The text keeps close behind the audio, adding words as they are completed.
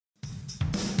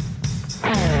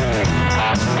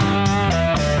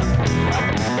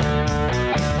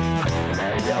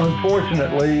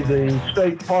unfortunately, the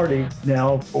state party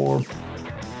now for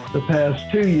the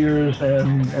past 2 years,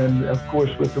 and of course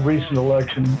with the recent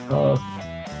election,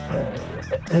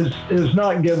 has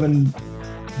not given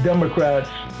Democrats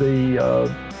the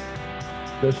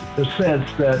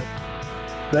sense that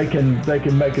they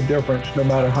can make a difference no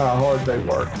matter how hard they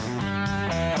work.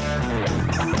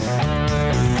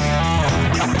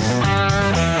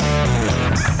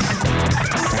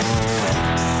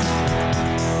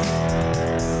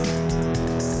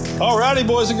 All righty,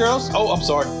 boys and girls. Oh, I'm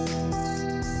sorry.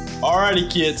 All righty,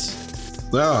 kids.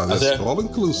 Yeah, that's all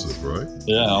inclusive, right?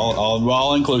 Yeah,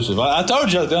 all inclusive. I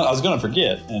told you I was going to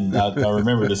forget, and I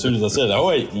remembered as soon as I said, "Oh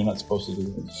wait, you're not supposed to do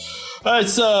that."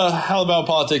 It's Alabama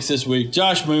Politics this week.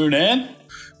 Josh Moon and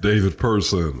David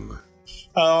Person.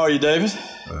 How are you, David?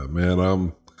 Man,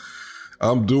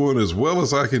 I'm doing as well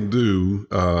as I can do.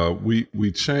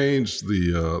 We changed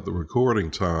the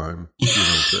recording time, to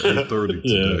 8:30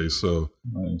 today, so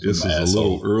this is a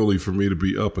little early for me to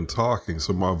be up and talking.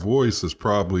 So my voice is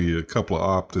probably a couple of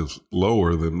octaves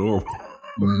lower than normal.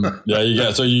 Yeah, you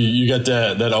got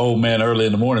that old man early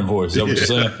in the morning voice. Is that what you're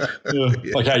saying?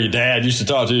 Yeah. Like how your dad used to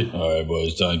talk to you. All right, boys,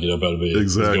 it's time to get up out of bed.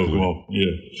 Exactly. Come on.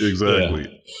 Yeah.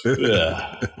 Exactly.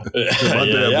 Yeah. My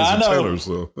dad was a tenor,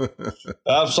 so.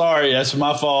 I'm sorry. That's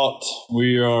my fault.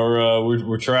 We are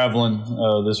we're traveling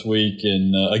this week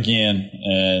and again,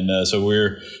 and so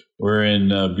we're in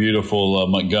beautiful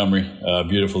Montgomery.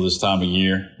 Beautiful this time of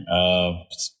year.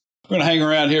 We're going to hang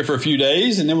around here for a few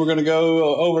days, and then we're going to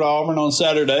go over to Auburn on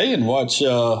Saturday and watch the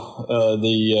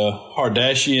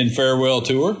Hardashian farewell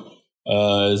tour.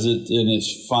 Is it in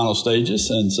its final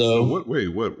stages? And so, what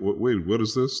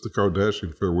is this? The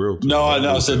Kardashian farewell tour? No,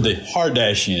 I said the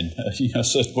Hardashian.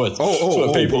 So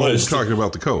what people are talking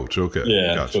about the coach. Okay,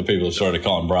 yeah. Gotcha. So people have started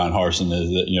calling Brian Harsin is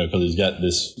that because he's got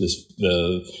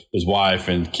his wife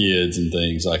and kids and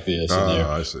things like this. And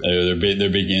I see. They're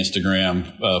big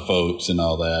Instagram folks and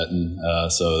all that, and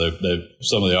so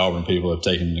some of the Auburn people have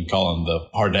taken to calling them the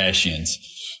Hardashians.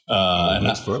 And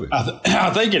that's funny. I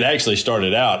think it actually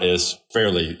started out as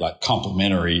fairly like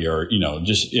complimentary or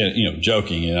just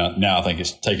joking, and now I think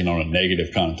it's taken on a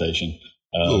negative connotation.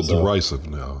 A little derisive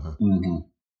now. Huh? Mm-hmm.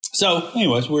 So,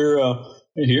 anyways, we're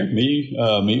here, me,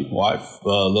 wife,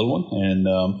 little one, and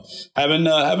having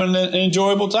an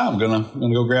enjoyable time. Gonna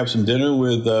go grab some dinner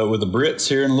with the Brits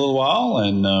here in a little while,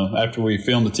 and after we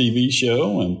film the TV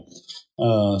show, and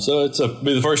so it'll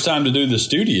be the first time to do the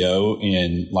studio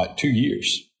in like 2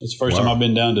 years. It's the first time I've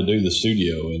been down to do the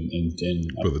studio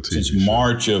since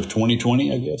March of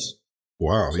 2020, I guess.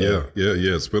 Wow. So, yeah.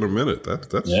 It's been a minute.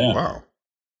 That's wow.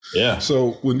 Yeah.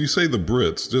 So when you say the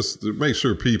Brits, just to make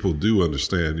sure people do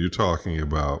understand, you're talking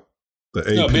about the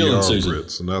APR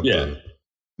Brits,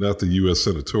 not the U.S.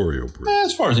 senatorial Brits.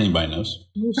 As far as anybody knows.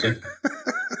 We'll see.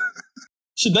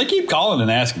 Should they keep calling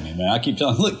and asking me, man? I keep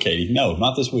telling them, look, Katie, no,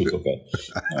 not this week, okay?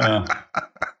 I'm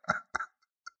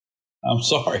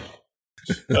sorry.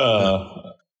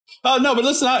 No, but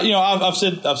listen, I've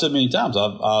said many times,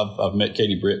 I've met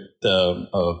Katie Britt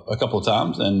a couple of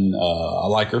times, and I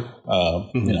like her.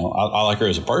 I like her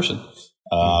as a person.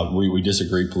 We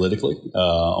disagree politically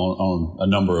on a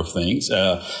number of things.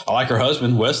 I like her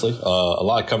husband, Wesley, a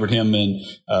lot. I covered him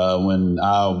when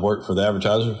I worked for the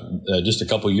Advertiser just a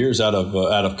couple of years out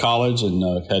of college, and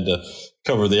had to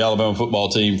cover the Alabama football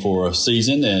team for a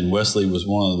season. And Wesley was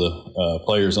one of the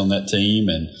players on that team,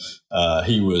 and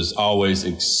he was always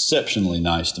exceptionally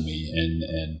nice to me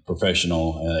and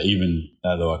professional, even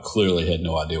though I clearly had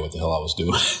no idea what the hell I was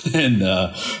doing.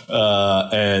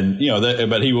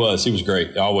 But he was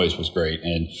great. Always was great.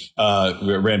 And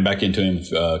we ran back into him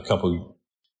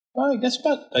I guess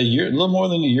about a little more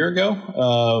than a year ago,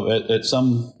 at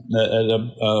an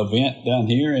event down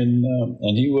here, and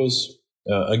he was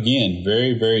again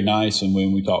very, very nice. And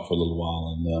when we talked for a little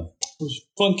while, and it was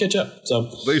fun to catch up.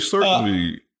 So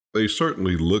They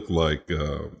certainly look like,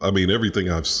 everything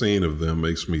I've seen of them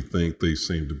makes me think they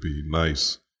seem to be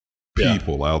nice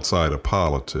people outside of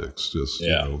politics. Just,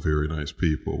 very nice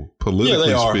people.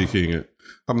 Politically speaking,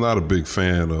 I'm not a big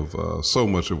fan of so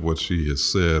much of what she has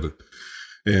said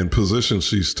and positions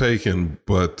she's taken.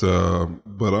 But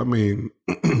I mean,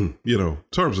 in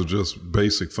terms of just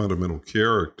basic fundamental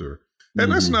character,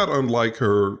 and that's not unlike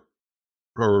her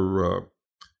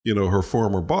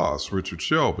former boss, Richard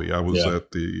Shelby. I was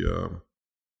at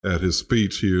his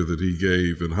speech here that he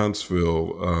gave in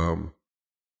Huntsville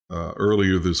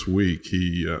earlier this week.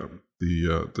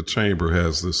 The chamber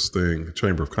has this thing. The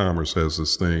Chamber of Commerce has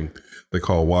this thing they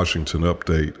call Washington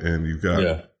Update, and you've got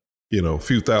a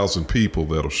few thousand people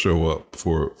that'll show up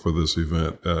for this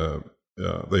event.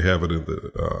 They have it in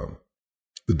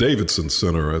the Davidson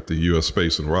Center at the U.S.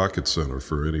 Space and Rocket Center,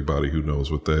 for anybody who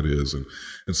knows what that is. And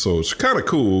so it's kind of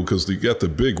cool because you got the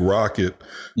big rocket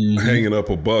hanging up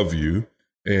above you,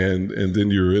 and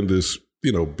then you're in this,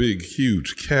 big,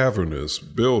 huge, cavernous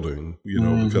building,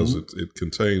 because it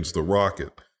contains the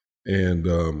rocket. And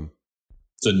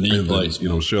it's a neat place.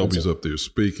 Shelby's up there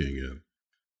speaking,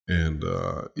 and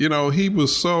he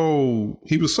was so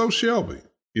Shelby.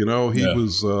 He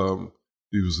was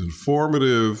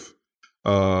informative.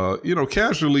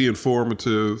 Casually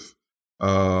informative.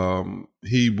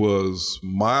 He was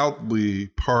mildly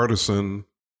partisan,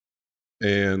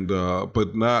 and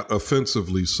but not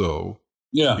offensively so.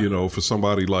 Yeah. For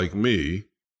somebody like me,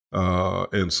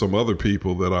 and some other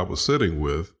people that I was sitting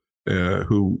with,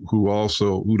 who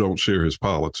don't share his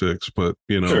politics, but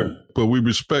sure. But we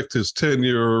respect his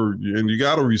tenure, and you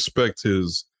got to respect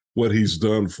what he's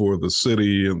done for the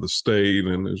city and the state,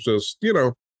 and it's just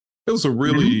it was a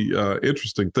really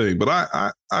interesting thing. But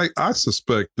I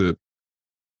suspect that,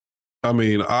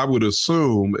 I would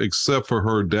assume, except for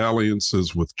her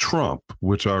dalliances with Trump,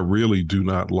 which I really do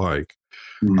not like,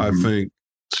 I think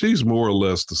she's more or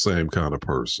less the same kind of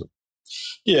person.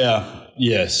 Yeah.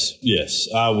 Yes.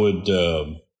 I would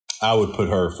put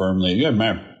her firmly.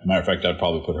 Matter of fact, I'd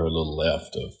probably put her a little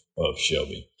left of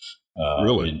Shelby.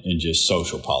 Really, in just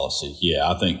social policy. Yeah,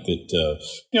 I think that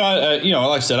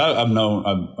like I said, I've known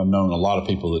a lot of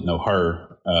people that know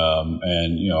her,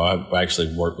 and I've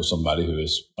actually worked with somebody who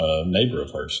is a neighbor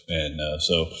of hers, and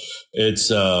so it's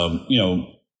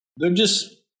they're just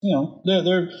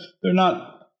they're not.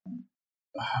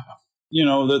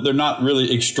 They're not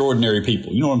really extraordinary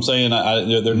people. You know what I'm saying?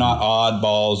 They're not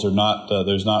oddballs. They're not.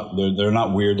 They're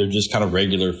not weird. They're just kind of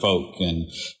regular folk.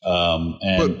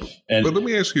 But let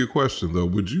me ask you a question though.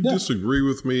 Would you disagree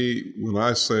with me when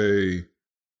I say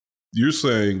you're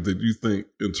saying that you think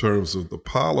in terms of the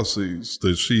policies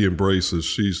that she embraces,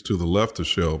 she's to the left of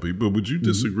Shelby? But would you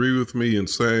disagree with me in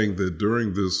saying that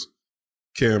during this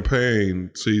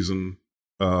campaign season,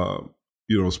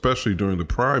 especially during the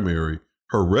primary,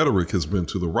 her rhetoric has been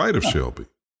to the right of Shelby?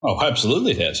 Oh,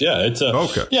 absolutely it has. Yeah, it's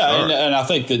okay. Yeah, and I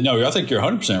think that I think you're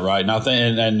 100% right. And I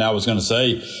think, and I was going to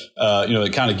say,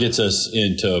 it kind of gets us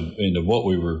into what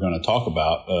we were going to talk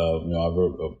about. I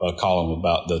wrote a column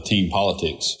about the team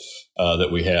politics that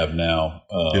we have now.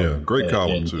 Great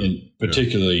column too.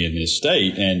 Particularly in this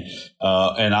state, and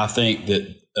I think that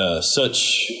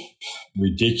such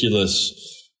ridiculous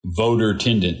voter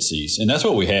tendencies, and that's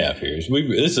what we have here.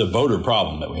 This is a voter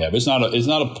problem that we have. It's not a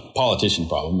politician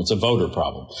problem. It's a voter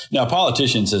problem. Now,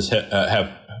 politicians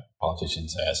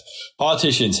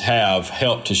have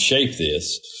helped to shape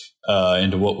this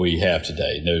into what we have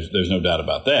today. There's no doubt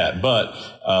about that. But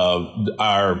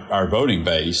our voting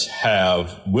base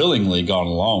have willingly gone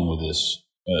along with this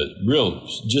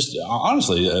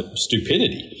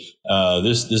stupidity.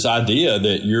 This idea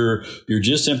that you're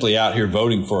just simply out here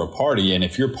voting for a party, and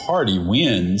if your party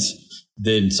wins,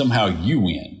 then somehow you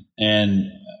win,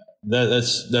 and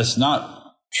that's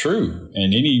not true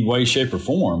in any way, shape, or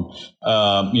form.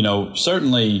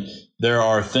 Certainly there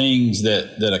are things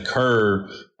that occur,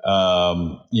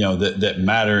 that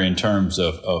matter in terms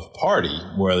of party,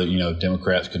 whether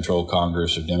Democrats control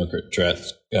Congress or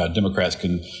Democrats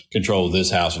can control this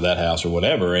house or that house or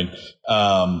whatever, and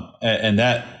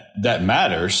that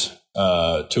matters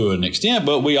to an extent.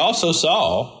 But we also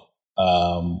saw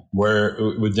where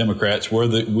with Democrats where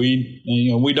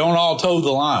we don't all toe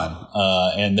the line,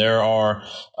 and there are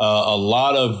a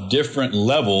lot of different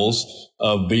levels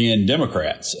of being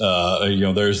Democrats.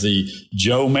 There's the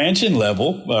Joe Manchin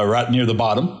level right near the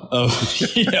bottom of,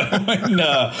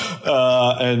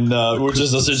 which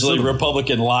is essentially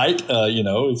Republican light.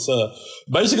 It's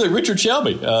basically Richard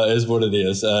Shelby is what it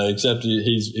is, except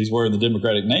he's wearing the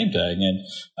Democratic name tag,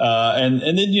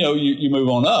 and then you move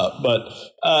on up, but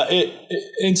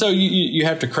and so you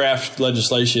have to craft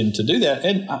legislation to do that,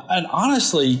 and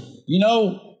honestly,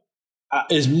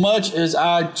 as much as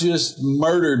I just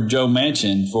murdered Joe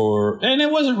Manchin and it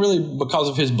wasn't really because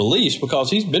of his beliefs, because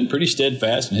he's been pretty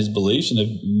steadfast in his beliefs and have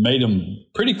made them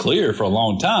pretty clear for a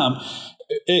long time,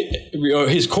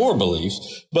 his core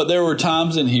beliefs. But there were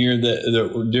times in here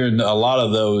that during a lot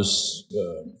of those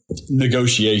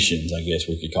negotiations, I guess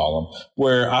we could call them,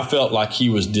 where I felt like he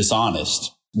was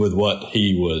dishonest with what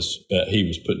he was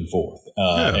putting forth,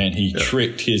 and he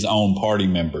tricked his own party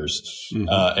members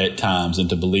at times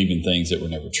into believing things that were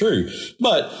never true.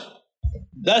 But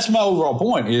that's my overall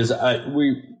point: is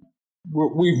we've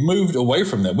moved away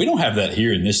from that. We don't have that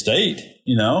here in this state.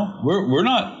 We're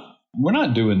not We're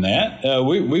not doing that.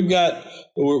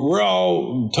 We're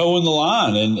all towing the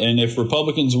line, and if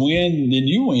Republicans win, then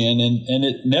you win, and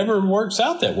it never works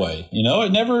out that way.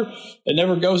 It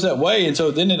never goes that way, and so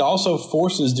then it also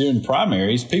forces during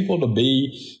primaries people to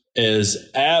be as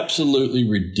absolutely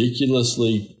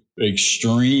ridiculously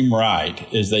extreme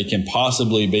right as they can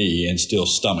possibly be and still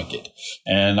stomach it.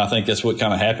 And I think that's what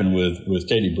kind of happened with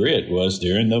Katie Britt was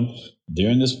during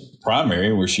this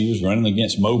primary where she was running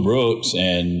against Mo Brooks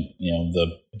and,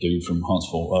 the dude from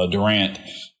Huntsville, Durant.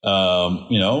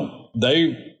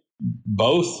 They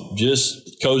both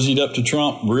just cozied up to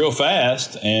Trump real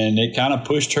fast, and it kind of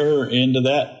pushed her into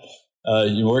that,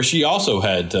 where she also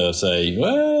had to say,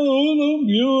 well,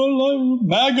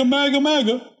 MAGA, MAGA,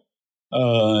 MAGA.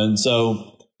 And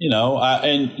so,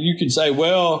 and you can say,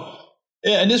 well,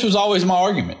 yeah, and this was always my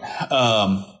argument.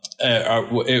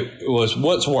 It was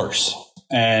what's worse.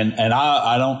 And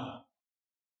I don't,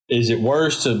 is it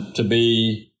worse to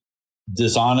be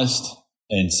dishonest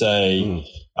and say,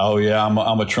 oh yeah,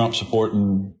 I'm a Trump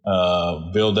supporting,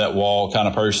 build that wall kind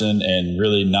of person and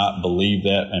really not believe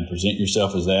that and present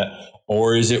yourself as that?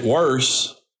 Or is it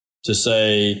worse to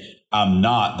say, I'm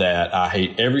not that. I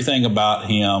hate everything about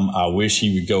him. I wish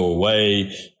he would go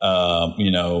away. It's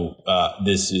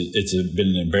been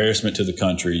an embarrassment to the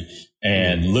country,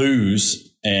 and lose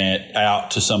and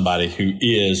out to somebody who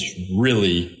is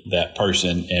really that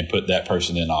person and put that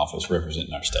person in office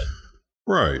representing our state.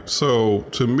 Right. So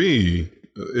to me,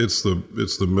 it's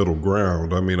the middle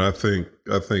ground. I mean, I think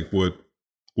what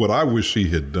I wish he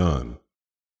had done,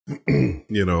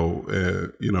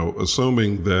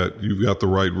 assuming that you've got the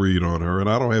right read on her, and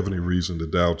I don't have any reason to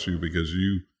doubt you because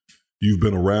you've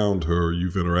been around her,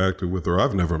 you've interacted with her.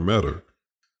 I've never met her,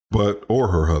 or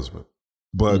her husband,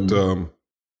 but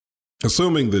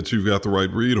assuming that you've got the right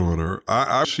read on her,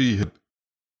 she had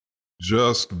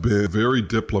just been very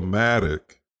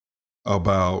diplomatic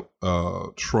about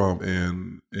Trump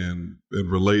and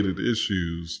related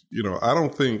issues. I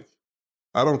don't think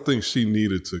she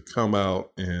needed to come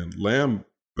out and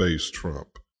lambaste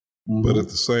Trump, but at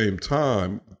the same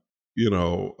time,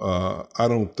 I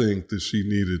don't think that she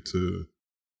needed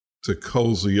to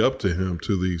cozy up to him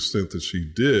to the extent that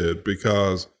she did,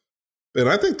 because, and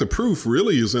I think the proof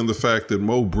really is in the fact that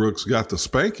Mo Brooks got the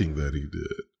spanking that he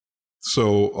did.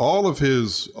 So all of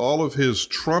his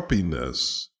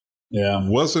Trumpiness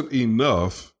wasn't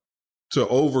enough to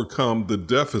overcome the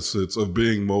deficits of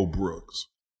being Mo Brooks.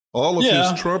 All of his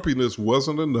Trumpiness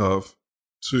wasn't enough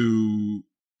to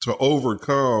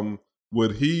overcome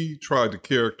what he tried to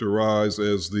characterize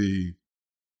as the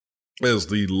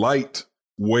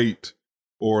lightweight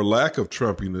or lack of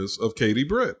Trumpiness of Katie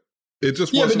Britt. It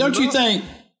just wasn't but enough.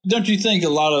 Don't you think a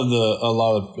lot of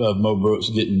Mo Brooks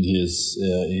getting his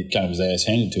ass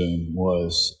handed to him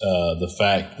was the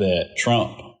fact that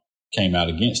Trump came out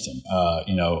against him?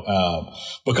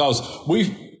 Because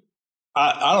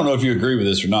I don't know if you agree with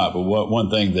this or not, but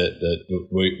one thing that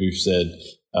we've said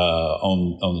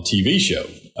on the TV show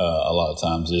a lot of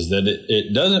times is that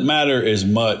it doesn't matter as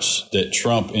much that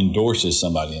Trump endorses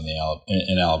somebody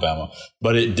in Alabama,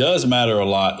 but it does matter a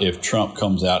lot if Trump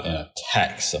comes out and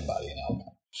attacks somebody in Alabama.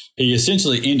 He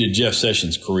essentially ended Jeff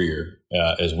Sessions' career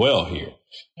as well here.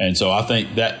 And so I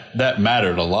think that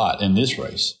mattered a lot in this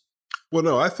race. Well,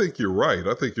 no, I think you're right.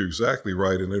 I think you're exactly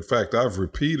right. And in fact, I've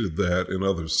repeated that in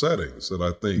other settings. And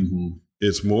I think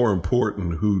it's more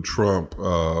important who Trump,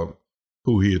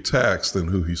 who he attacks than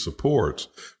who he supports.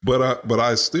 But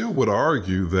I still would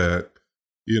argue that,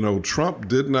 Trump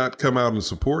did not come out and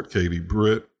support Katie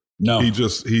Britt. No, he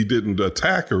didn't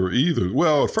attack her either.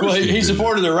 Well, at first he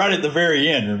supported her right at the very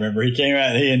end. Remember, he came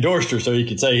out and he endorsed her, so he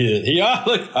could say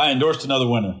look, I endorsed another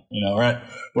winner. Right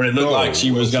when it looked like she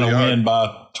was going to win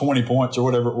by 20 points or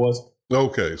whatever it was.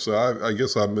 Okay, so I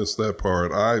guess I missed that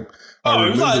part.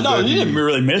 You didn't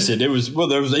really miss it. It was it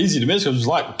was easy to miss because it was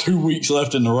like 2 weeks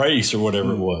left in the race or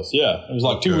whatever it was. Yeah, it was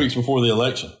like 2 weeks before the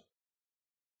election.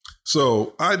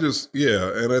 So and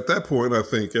at that point, I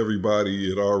think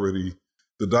everybody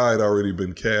the die had already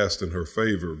been cast in her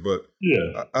favor. But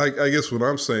I guess what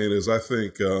I'm saying is I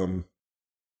think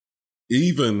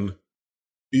even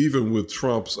with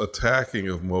Trump's attacking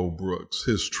of Mo Brooks,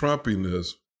 his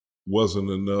Trumpiness wasn't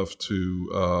enough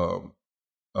to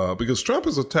because Trump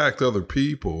has attacked other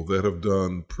people that have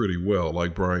done pretty well,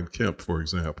 like Brian Kemp, for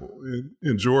example,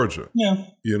 in Georgia.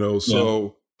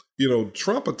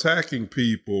 Trump attacking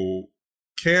people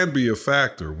can be a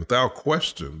factor without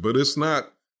question, but it's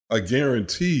not a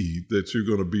guarantee that you're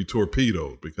going to be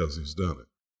torpedoed because he's done it.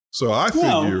 So I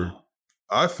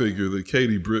figure that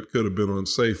Katie Britt could have been on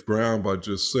safe ground by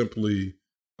just simply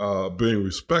being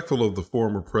respectful of the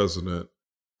former president,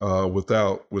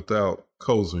 without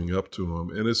cozying up to him.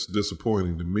 And it's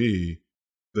disappointing to me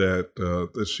that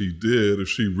she did,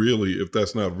 if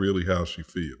that's not really how she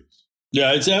feels.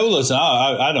 Yeah, listen,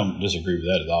 I don't disagree with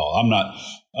that at all. I'm not.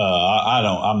 I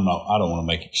don't want to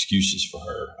make excuses for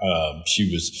her.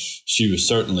 She was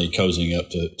certainly cozying up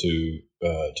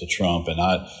to Trump, and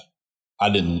I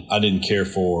didn't care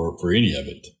for any of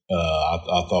it.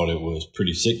 I thought it was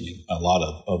pretty sickening. A lot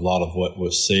of what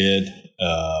was said,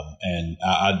 and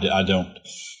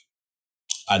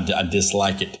I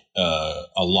dislike it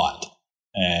a lot.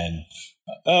 And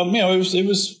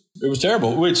it was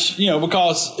terrible. Which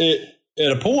because at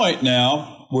a point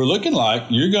now we're looking like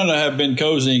you're going to have been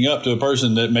cozying up to a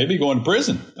person that may be going to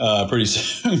prison pretty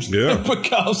soon. Yeah.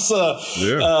 Because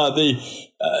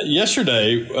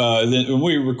yesterday, when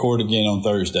we record again on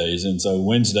Thursdays, and so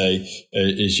Wednesday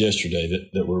is yesterday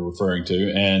that we're referring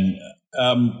to, and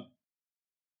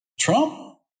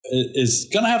Trump is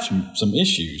going to have some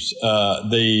issues.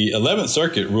 The 11th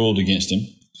Circuit ruled against him.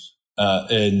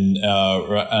 And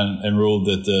ruled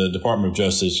that the Department of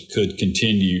Justice could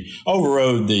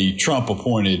overrode the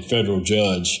Trump-appointed federal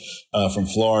judge from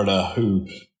Florida who,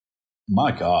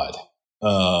 my God,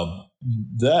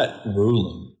 that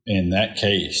ruling in that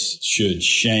case should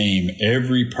shame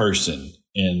every person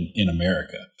in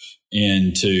America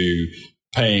into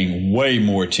paying way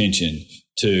more attention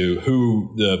to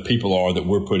who the people are that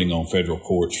we're putting on federal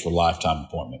courts for lifetime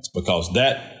appointments, because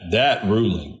that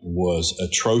ruling was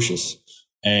atrocious.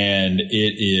 And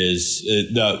it is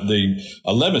the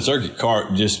 11th Circuit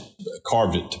just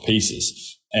carved it to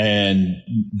pieces. And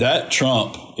that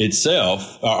Trump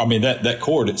itself, that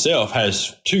court itself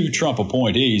has 2 Trump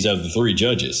appointees out of the 3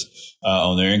 judges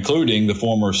on there, including the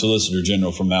former Solicitor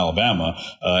General from Alabama,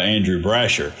 Andrew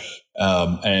Brasher,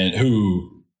 and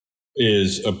who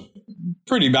is a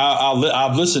pretty.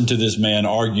 I've listened to this man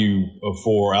argue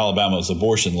for Alabama's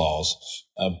abortion laws.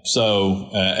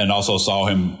 And also saw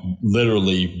him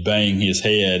literally bang his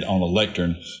head on a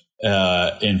lectern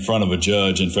in front of a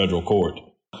judge in federal court.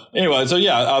 Anyway, so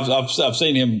yeah, I've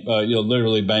seen him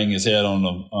literally bang his head on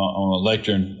a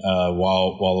lectern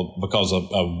because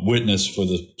a witness for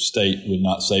the state would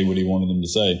not say what he wanted them to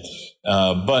say.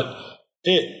 But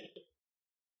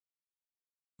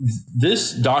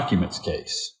this documents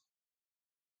case,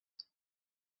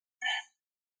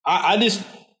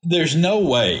 there's no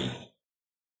way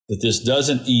that this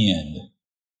doesn't end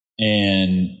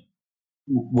and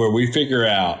where we figure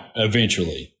out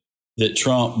eventually that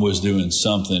Trump was doing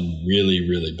something really,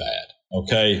 really bad.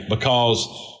 Okay? Because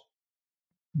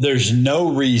there's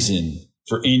no reason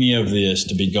for any of this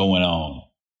to be going on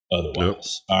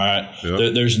otherwise. Yep. All right.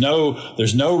 Yep.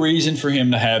 There's no reason for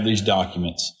him to have these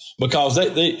documents, because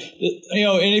they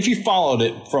and if you followed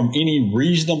it from any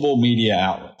reasonable media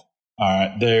outlet, all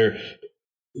right,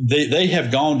 they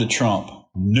have gone to Trump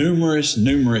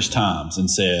numerous times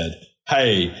and said,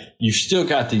 hey, you've still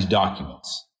got these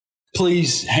documents.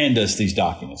 Please hand us these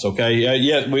documents,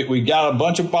 okay? We got a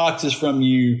bunch of boxes from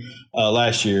you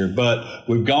last year, but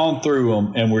we've gone through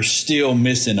them and we're still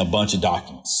missing a bunch of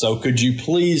documents. So could you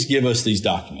please give us these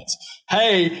documents?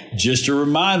 Hey, just a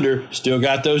reminder, still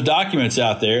got those documents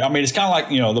out there. I mean, it's kind of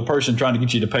like, the person trying to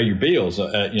get you to pay your bills.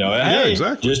 Hey,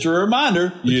 exactly. Just a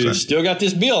reminder, you still got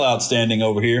this bill outstanding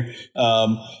over here.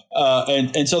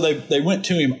 And so they went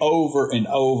to him over and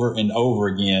over and over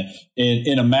again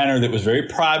in a manner that was very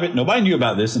private. Nobody knew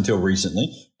about this until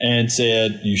recently, and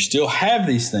said, you still have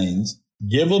these things.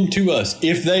 Give them to us.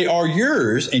 If they are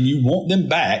yours and you want them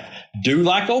back, do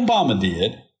like Obama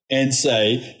did and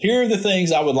say, here are the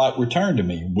things I would like returned to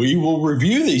me. We will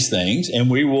review these things and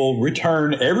we will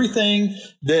return everything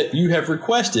that you have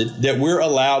requested that we're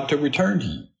allowed to return to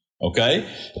you. Okay?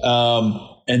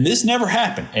 And this never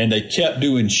happened. And they kept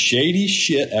doing shady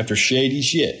shit after shady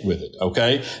shit with it.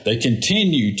 Okay? They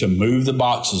continue to move the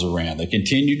boxes around. They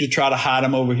continue to try to hide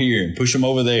them over here and push them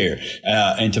over there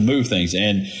and to move things.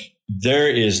 And there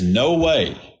is no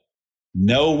way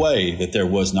that there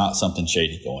was not something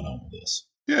shady going on with this.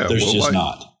 Yeah, there's just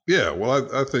not. Yeah, well,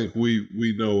 I think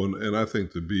we know, and I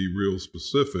think to be real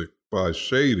specific by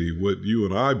shady, what you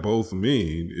and I both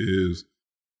mean is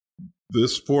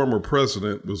this former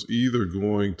president was either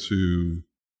going to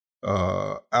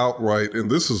outright,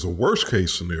 and this is a worst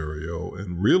case scenario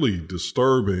and really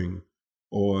disturbing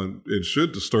it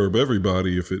should disturb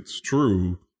everybody if it's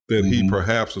true, that he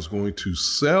perhaps is going to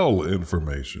sell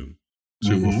information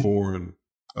to a foreign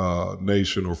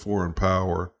nation or foreign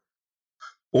power.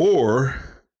 Or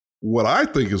what I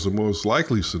think is the most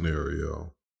likely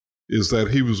scenario is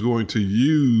that he was going to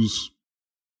use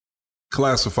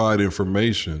classified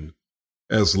information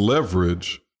as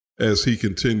leverage as he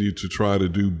continued to try to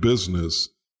do business,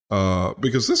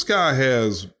 because this guy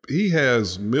has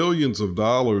millions of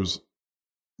dollars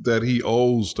that he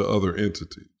owes to other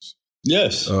entities.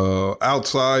 Yes.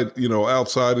 Outside of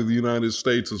the United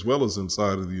States as well as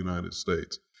inside of the United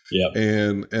States. Yep.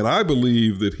 And I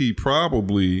believe that he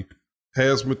probably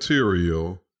has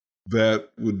material that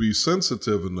would be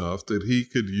sensitive enough that he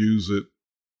could use it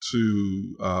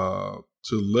to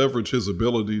leverage his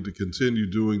ability to continue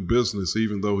doing business,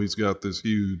 even though he's got this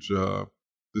huge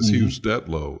huge debt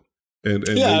load. And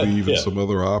maybe even some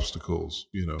other obstacles,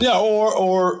 Yeah,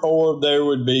 or there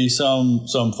would be some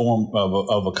form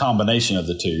of a combination of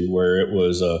the two, where it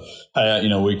was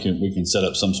we can set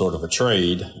up some sort of a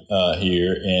trade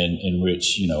here, in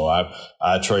which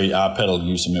I peddle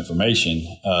you some information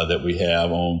that we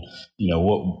have on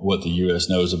what the U.S.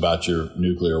 knows about your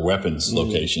nuclear weapons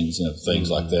locations and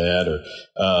things like that,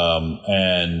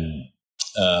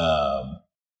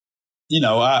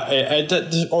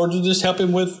 or to just help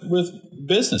him with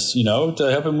business, to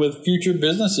help him with future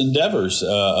business endeavors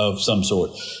of some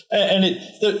sort.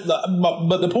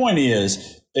 But the point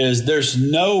is there's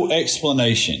no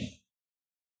explanation.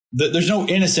 There's no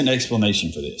innocent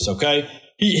explanation for this. Okay,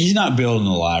 he's not building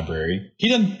a library. He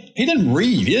didn't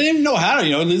read. He didn't even know how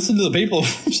to listen to the people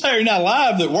from Saturday Night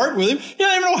Live that worked with him. He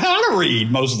didn't even know how to read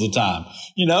most of the time.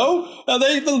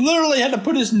 They literally had to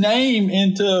put his name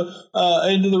into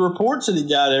the reports that he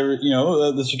got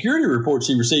the security reports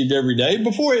he received every day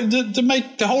before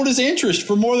to hold his interest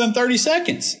for more than 30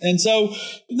 seconds. And so,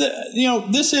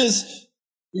 this is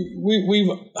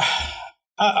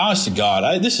honest to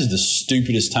God, this is the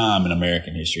stupidest time in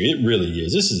American history. It really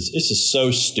is. This is so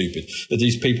stupid that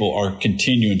these people are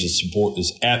continuing to support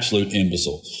this absolute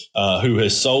imbecile who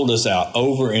has sold us out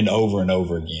over and over and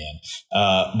over again.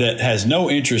 That has no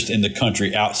interest in the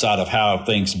country outside of how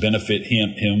things benefit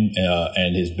him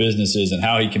and his businesses and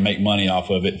how he can make money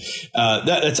off of it.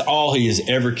 That's all he has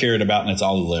ever cared about, and that's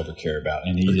all he'll ever care about.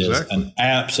 And he is an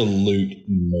absolute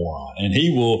moron. And he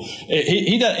will.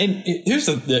 He does. And here's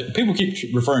the people keep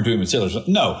referring to him as Hitler.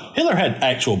 No, Hitler had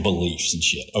actual beliefs and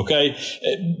shit. Okay,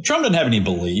 Trump doesn't have any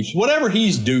beliefs. Whatever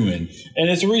he's doing, and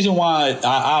it's the reason why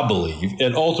I believe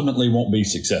it ultimately won't be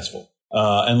successful.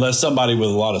 Unless somebody with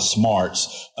a lot of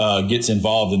smarts gets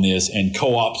involved in this and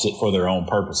co-opts it for their own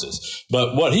purposes.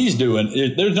 But what he's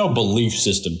doing, there's no belief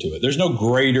system to it. There's no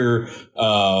greater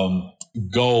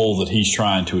goal that he's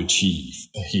trying to achieve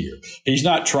here. He's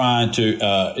not trying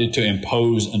to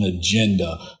impose an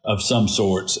agenda of some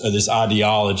sorts, this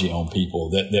ideology on people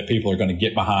that people are going to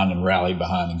get behind and rally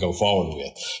behind and go forward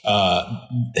with.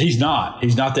 He's not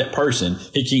that person.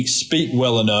 He can't speak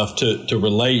well enough to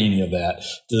relay any of that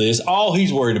to this. All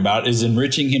he's worried about is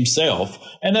enriching himself,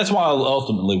 and that's why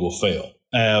ultimately will fail.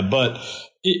 But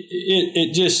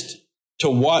it just, to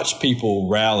watch people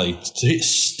rally, to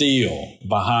steal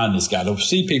behind this guy, to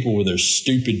see people with their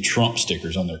stupid Trump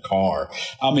stickers on their car.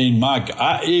 I mean, my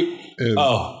God,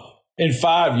 in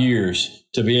 5 years,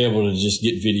 to be able to just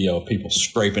get video of people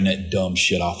scraping that dumb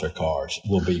shit off their cars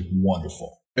will be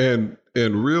wonderful. And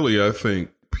really, I think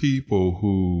people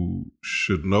who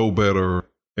should know better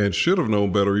and should have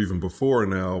known better even before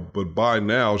now, but by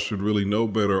now should really know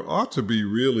better, ought to be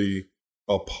really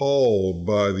appalled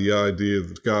by the idea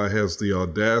that the guy has the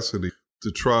audacity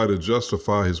to try to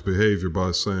justify his behavior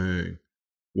by saying,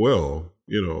 well,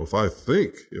 if I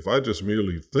just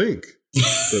merely think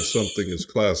that something is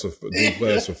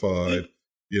declassified,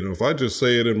 if I just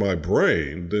say it in my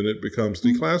brain, then it becomes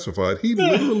declassified. He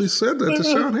literally said that to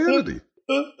Sean Hannity.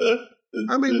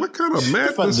 I mean, what kind of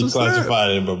madness is that?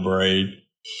 Declassified in my brain.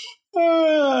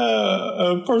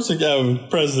 A president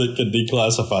can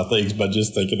declassify things by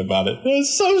just thinking about it.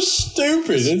 It's so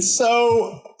stupid. It's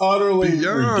so utterly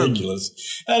ridiculous.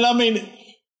 And I mean,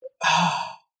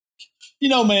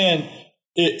 man,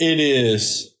 it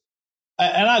is.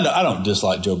 And I don't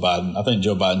dislike Joe Biden. I think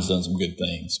Joe Biden's done some good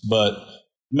things. But,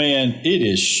 man, it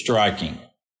is striking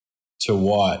to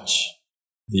watch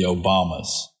the Obamas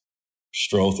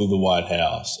stroll through the White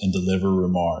House and deliver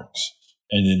remarks,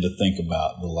 and then to think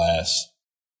about the last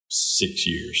 6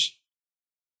 years.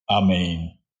 I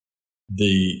mean,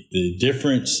 the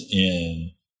difference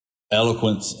in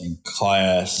eloquence and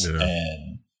class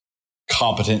and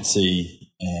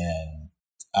competency, and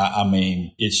I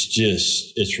mean,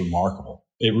 it's remarkable.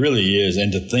 It really is.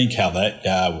 And to think how that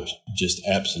guy was just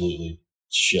absolutely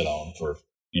shit on for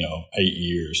 8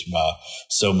 years by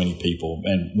so many people,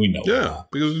 and we know why.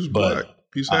 Because he's black.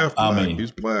 He's half black.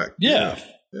 He's black. Yeah.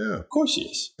 Yeah, of course he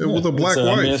is. And with a black wife.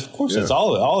 I mean, of course, that's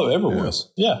all it ever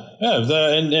was. Yeah.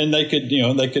 And they could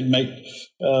make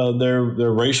their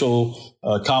racial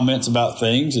comments about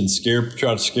things and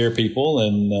try to scare people,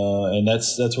 and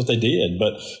that's what they did.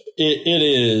 But it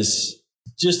is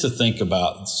just to think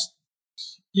about.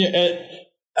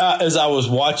 As I was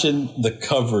watching the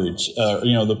coverage,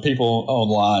 the people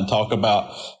online talk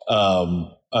about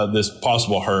this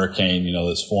possible hurricane,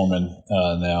 that's forming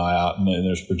now out, and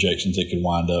there's projections it could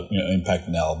wind up,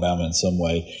 impacting Alabama in some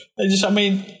way.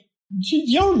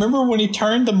 Y'all remember when he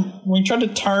tried to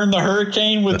turn the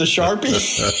hurricane with the Sharpie?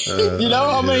 It's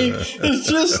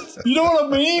just, you know what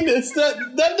I mean? It's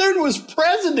that dude was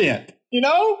president,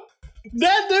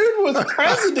 That dude was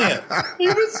president.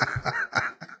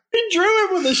 He drew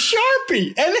it with a Sharpie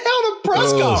and held a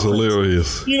press conference. It's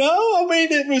hilarious.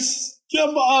 It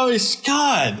was,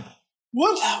 God,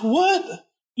 what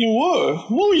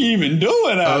were you even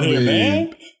doing out here,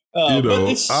 man?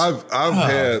 I've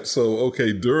had,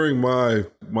 during my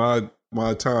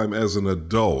time as an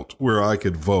adult where I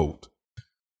could vote,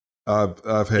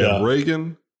 I've had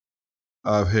Reagan,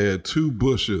 I've had 2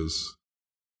 Bushes,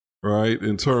 right,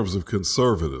 in terms of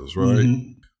conservatives, right?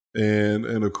 Mm-hmm.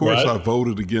 And of course, I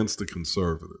voted against the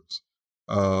conservatives.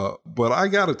 But I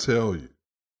got to tell you,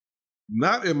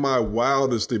 not in my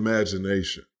wildest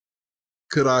imagination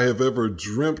could I have ever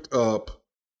dreamt up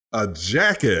a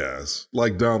jackass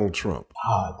like Donald Trump.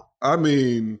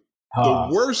 The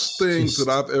worst things that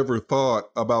I've ever thought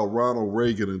about Ronald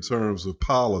Reagan in terms of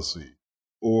policy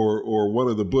or one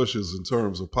of the Bushes in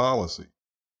terms of policy.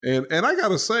 And I got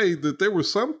to say that there were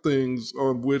some things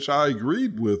on which I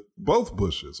agreed with both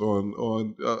Bushes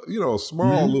on a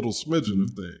small little smidgen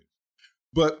of things.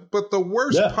 But the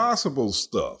worst possible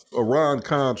stuff,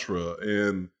 Iran-Contra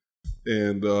and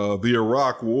the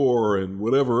Iraq War and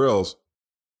whatever else,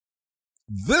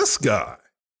 this guy,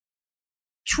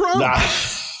 Trump,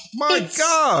 my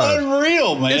God.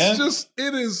 Unreal, man.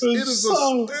 It is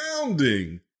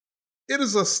astounding. It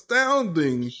is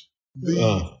astounding.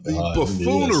 The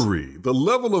buffoonery, the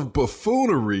level of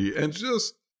buffoonery, and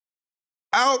just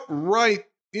outright,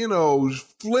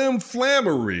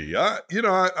 flammery.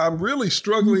 I'm really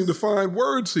struggling to find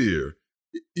words here,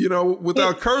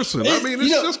 without cursing. It's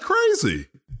just crazy.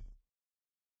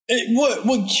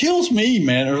 What kills me,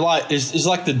 man, is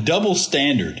like the double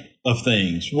standard of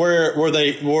things where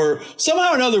they were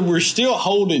somehow or another we're still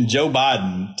holding Joe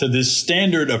Biden to this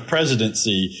standard of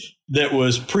presidency that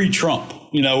was pre-Trump.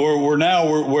 We're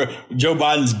Joe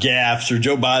Biden's gaffes or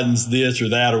Joe Biden's this or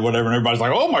that or whatever. And everybody's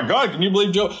like, oh my God, can you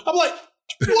believe Joe? I'm like,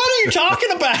 what are you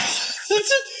talking about?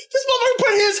 This motherfucker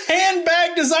put his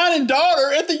handbag designing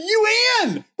daughter at the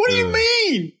UN. What do you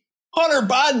mean? Hunter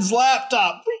Biden's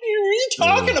laptop. What are you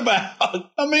talking about?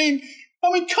 I mean,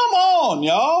 come on,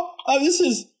 y'all.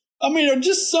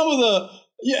 Just some of the,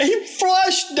 he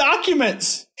flushed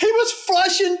documents. He was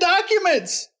flushing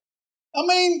documents.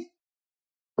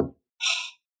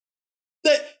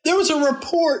 There was a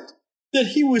report that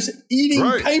he was eating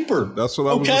paper. That's what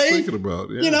I was just thinking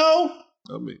about. Yeah.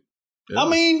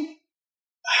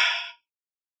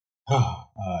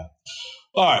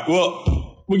 All right.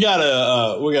 Well, we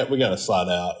gotta slide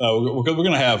out. We're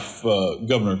gonna have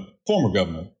former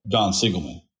Governor Don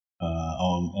Siegelman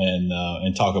on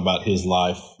and talk about his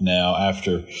life now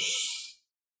after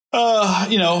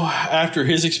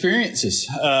his experiences.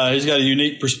 He's got a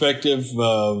unique perspective.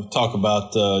 Talk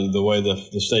about the way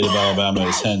the state of Alabama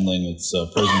is handling its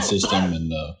prison system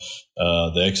and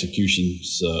the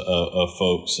executions of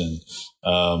folks,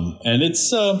 and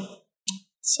it's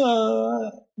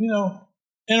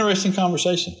interesting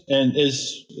conversation. And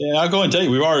I'll go and tell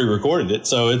you, we've already recorded it,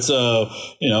 so it's it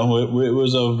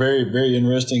was a very, very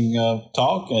interesting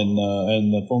talk. And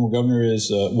the former governor is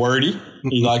wordy.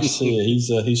 He likes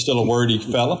he's still a wordy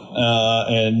fella,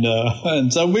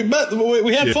 and so we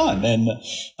had fun, and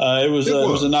it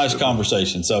was a nice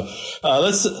conversation. So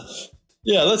let's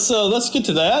get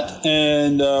to that,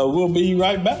 and we'll be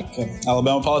right back.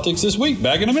 Alabama Politics This Week.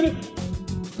 Back in a minute.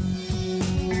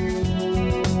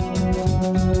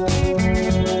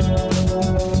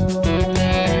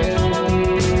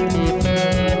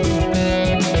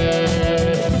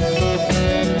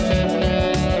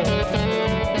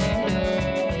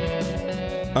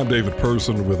 I'm David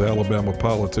Person with Alabama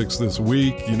Politics This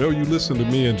Week. You listen to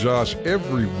me and Josh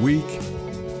every week,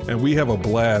 and we have a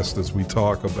blast as we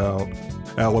talk about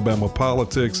Alabama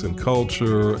politics and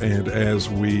culture, and as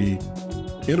we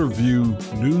interview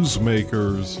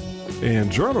newsmakers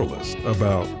and journalists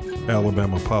about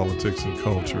Alabama politics and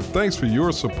culture. Thanks for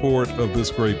your support of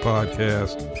this great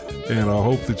podcast, and I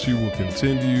hope that you will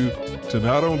continue to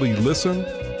not only listen,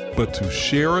 but to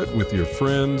share it with your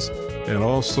friends and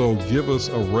also give us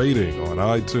a rating on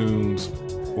iTunes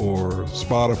or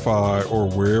Spotify or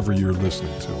wherever you're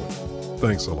listening to it.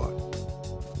 Thanks a lot.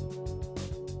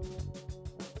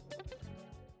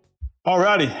 All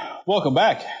righty. Welcome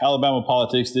back. Alabama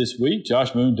Politics This Week.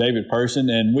 Josh Moon, David Person,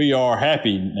 and we are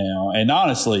happy now. And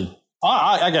honestly,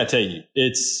 I got to tell you,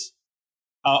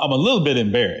 I'm a little bit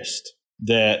embarrassed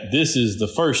that this is the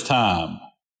first time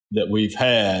that we've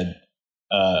had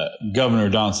Governor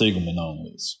Don Siegelman on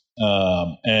with us.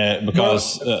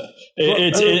 Because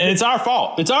it's our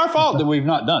fault. It's our fault that we've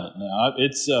not done it. Now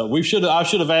I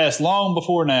should have asked long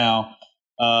before now.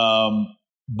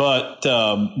 But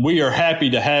we are happy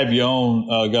to have you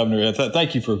on, Governor.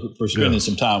 Thank you for spending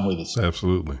some time with us.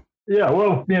 Absolutely. Yeah,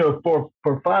 well, for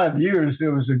 5 years,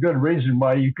 there was a good reason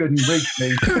why you couldn't reach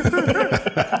me. So,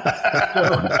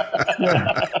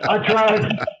 yeah, I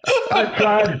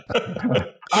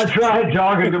tried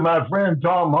talking to my friend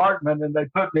Tom Hartman, and they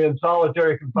put me in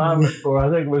solitary confinement for, I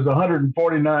think it was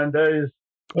 149 days.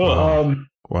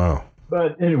 Wow.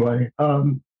 But anyway,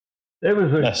 it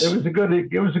was a good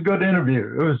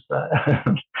interview. It was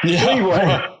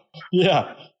anyway.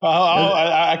 Yeah,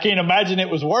 I can't imagine it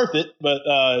was worth it, but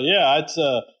it's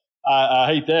I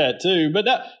hate that too. But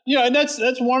and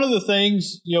that's one of the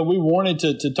things we wanted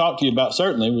to talk to you about.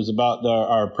 Certainly, was about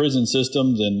our prison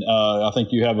systems, and I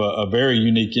think you have a very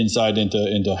unique insight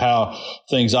into how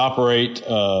things operate,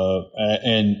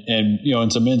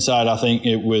 and some insight I think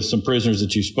with some prisoners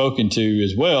that you've spoken to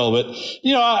as well. But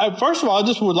first of all, I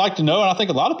just would like to know, and I think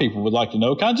a lot of people would like to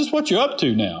know, kind of just what you're up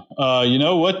to now.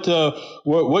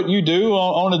 What you do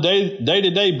on a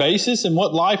day-to-day basis, and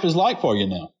what life is like for you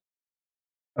now.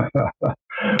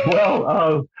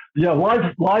 Well,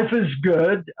 life is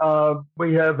good.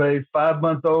 We have a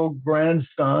 5-month-old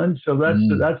grandson, so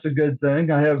that's a good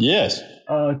thing. I have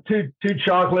two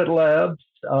chocolate labs.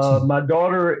 My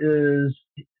daughter is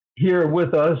here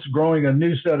with us, growing a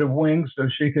new set of wings so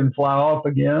she can fly off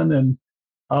again. And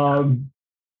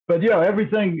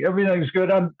everything's good.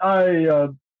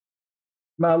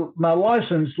 My law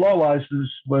license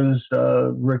was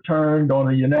returned on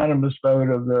a unanimous vote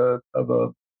of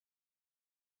a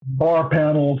bar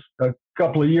panel a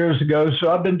couple of years ago.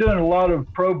 So I've been doing a lot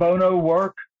of pro bono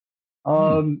work,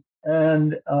 and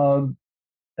the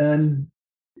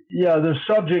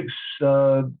subjects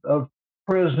of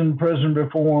prison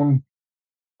reform,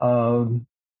 and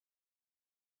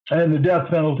the death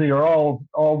penalty are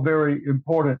all very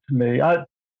important to me.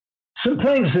 Some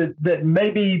things that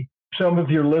maybe some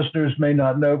of your listeners may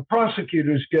not know: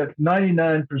 prosecutors get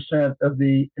 99% of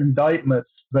the indictments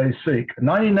they seek.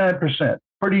 99%,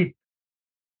 pretty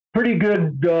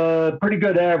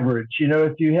good average.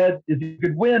 If you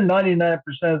could win 99%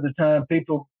 of the time,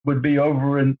 people would be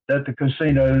over at the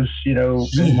casinos,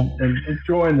 and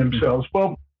enjoying themselves.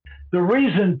 Well, the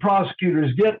reason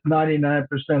prosecutors get 99%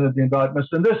 of the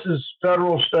indictments, and this is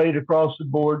federal, state, across the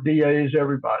board, DAs,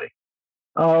 everybody.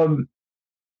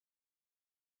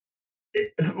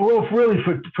 Really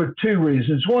for two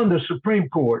reasons. One, the Supreme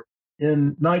Court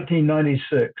in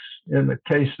 1996, in the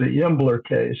case, the Imbler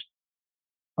case,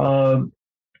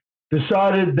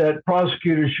 decided that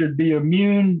prosecutors should be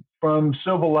immune from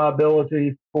civil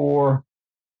liability for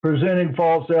presenting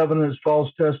false evidence,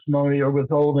 false testimony, or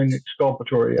withholding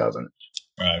exculpatory evidence.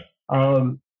 Right.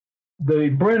 The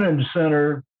Brennan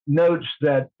Center notes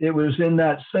that it was in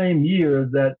that same year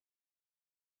that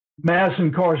mass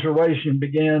incarceration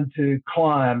began to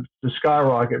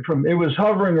skyrocket. It was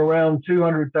hovering around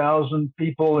 200,000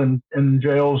 people in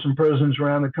jails and prisons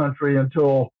around the country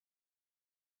until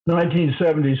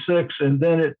 1976, and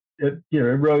then it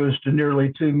rose to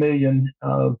nearly 2 million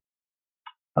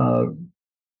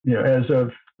as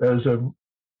of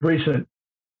recent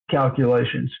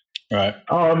calculations. Right.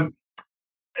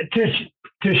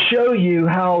 To show you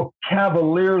how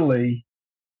cavalierly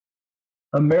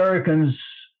Americans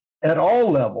at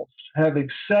all levels have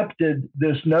accepted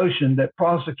this notion that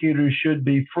prosecutors should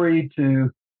be free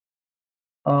to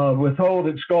withhold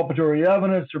exculpatory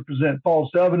evidence or present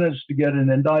false evidence to get an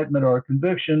indictment or a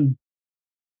conviction.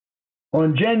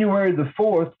 On January the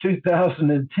 4th,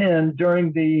 2010,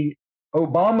 during the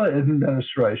Obama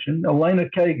administration, Elena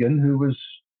Kagan, who was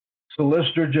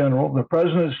Solicitor General, the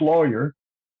president's lawyer,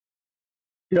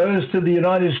 goes to the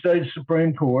United States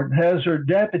Supreme Court, has her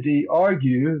deputy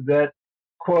argue that,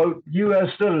 quote, U.S.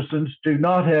 citizens do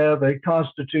not have a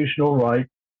constitutional right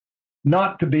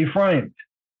not to be framed.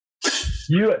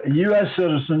 U.S.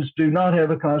 citizens do not have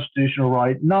a constitutional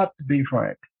right not to be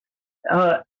framed.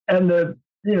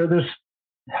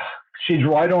 She's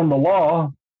right on the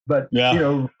law. but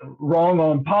wrong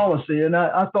on policy. And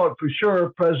I thought for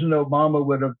sure President Obama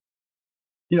would have,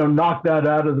 knocked that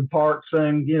out of the park,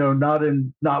 saying,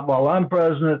 not while I'm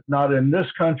president, not in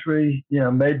this country,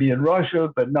 maybe in Russia,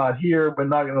 but not here. We're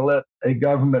not going to let a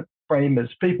government frame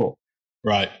its people.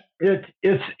 Right.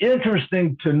 It's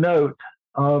interesting to note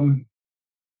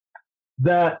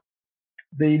that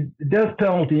the Death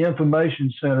Penalty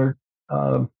Information Center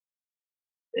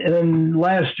in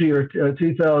last year,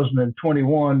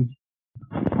 2021,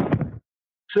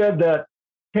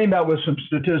 came out with some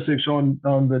statistics on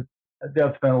the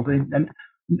death penalty, and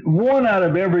 1 out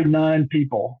of every 9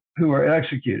 people who are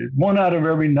executed, 1 out of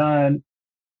every 9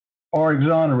 are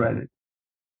exonerated.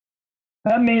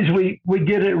 That means we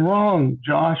get it wrong,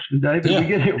 Josh and David. Yeah. We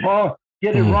get it wrong.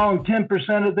 It wrong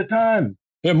 10% of the time.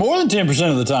 Yeah, more than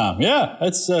 10% of the time. Yeah,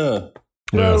 that's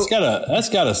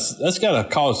gotta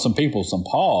cause some people some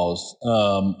pause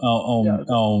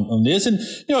on this. And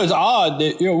it's odd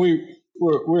that we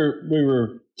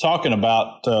were talking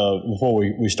about before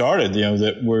we started.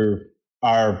 That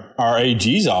our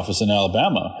AG's office in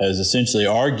Alabama has essentially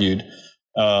argued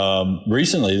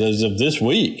recently, as of this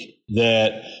week,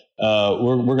 that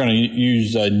we're going to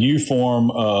use a new form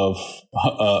of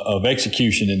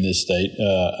execution in this state.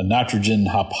 Nitrogen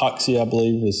hypoxia, I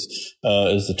believe, is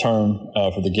the term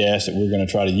for the gas that we're going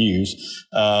to try to use.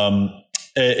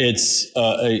 It's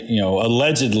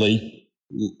allegedly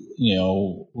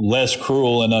less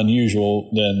cruel and unusual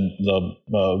than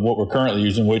what we're currently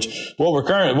using.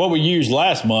 What we used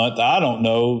last month, I don't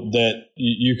know that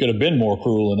you could have been more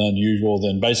cruel and unusual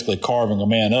than basically carving a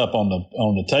man up on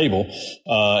the table,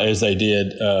 as they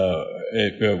did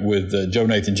with Joe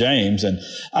Nathan James, and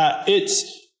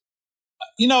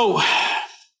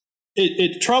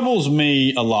it troubles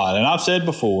me a lot. And I've said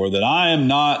before that I am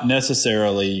not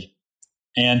necessarily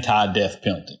anti-death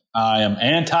penalty. I am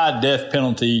anti-death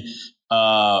penalty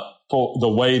for the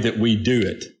way that we do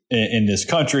it in this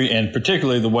country, and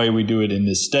particularly the way we do it in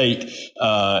this state,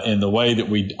 in the way that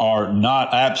we are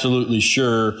not absolutely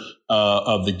sure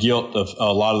of the guilt of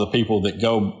a lot of the people that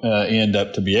go end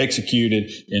up to be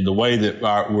executed, in the way that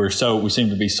we seem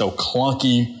to be so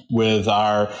clunky with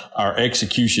our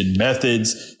execution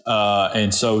methods,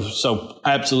 and so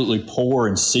absolutely poor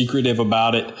and secretive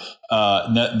about it.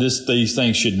 These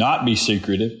things should not be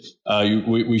secretive.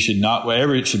 We should not,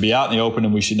 it should be out in the open,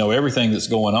 and we should know everything that's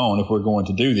going on if we're going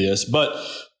to do this. But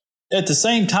at the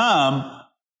same time,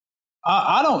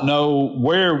 I don't know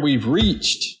where we've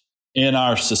reached in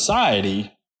our society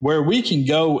where we can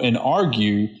go and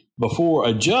argue before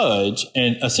a judge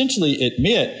and essentially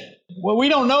admit, well, we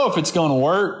don't know if it's going to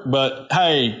work, but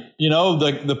hey,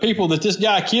 the people that this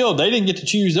guy killed, they didn't get to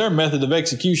choose their method of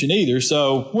execution either.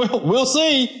 So we'll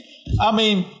see. I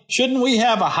mean, shouldn't we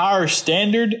have a higher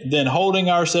standard than holding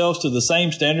ourselves to the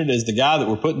same standard as the guy that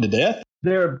we're putting to death?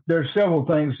 There are several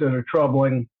things that are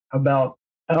troubling about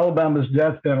Alabama's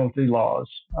death penalty laws,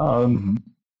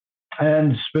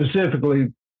 and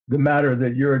specifically the matter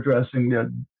that you're addressing,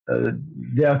 the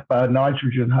death by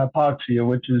nitrogen hypoxia,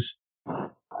 which is,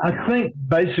 I think,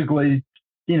 basically,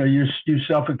 you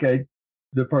suffocate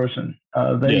the person.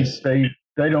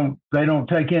 They don't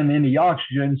take in any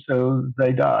oxygen, so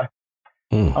they die.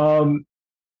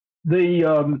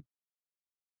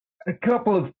 A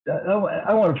couple of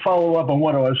I want to follow up on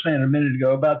what I was saying a minute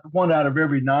ago about the 1 out of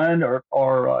every 9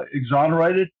 are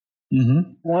exonerated.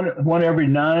 Mm-hmm. One every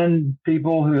 9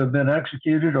 people who have been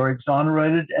executed are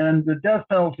exonerated, and the Death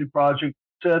Penalty Project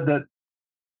said that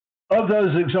of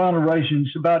those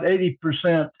exonerations, about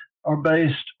 80% are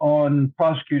based on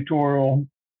prosecutorial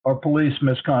or police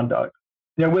misconduct.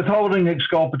 Withholding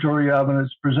exculpatory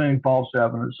evidence, presenting false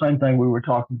evidence, same thing we were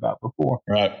talking about before.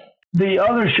 Right. The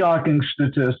other shocking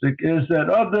statistic is that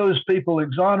of those people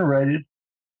exonerated,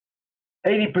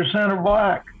 80% are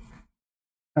black.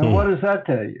 And what does that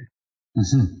tell you?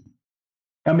 Mm-hmm.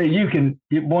 I mean,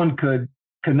 one could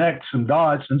connect some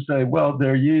dots and say, well,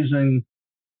 they're using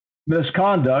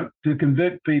misconduct to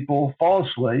convict people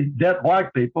falsely,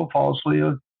 black people falsely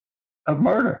of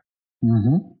murder.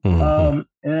 Mm-hmm. Mm-hmm.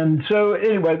 And so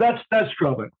anyway, that's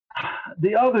troubling.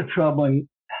 The other troubling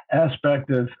aspect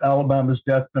of Alabama's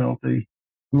death penalty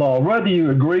law, whether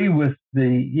you agree with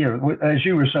as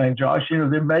you were saying, Josh,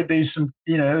 there may be some,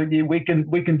 we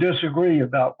can disagree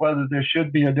about whether there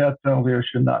should be a death penalty or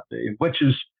should not be, which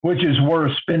is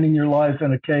worse, spending your life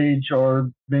in a cage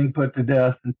or being put to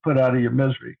death and put out of your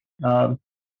misery.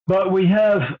 But we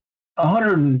have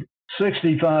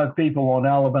 165 people on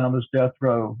Alabama's death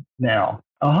row now.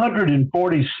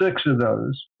 146 of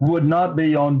those would not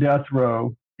be on death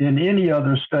row in any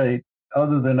other state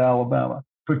other than Alabama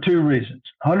for 2 reasons.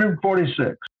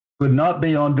 146. would not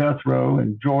be on death row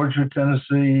in Georgia,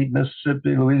 Tennessee,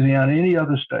 Mississippi, Louisiana, any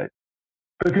other state,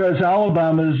 because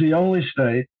Alabama is the only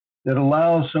state that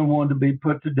allows someone to be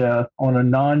put to death on a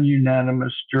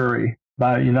non-unanimous jury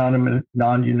by a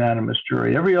non-unanimous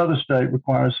jury. Every other state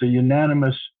requires a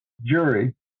unanimous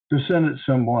jury to sentence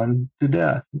someone to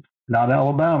death, not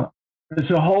Alabama.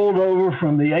 It's a holdover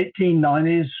from the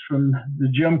 1890s, from the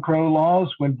Jim Crow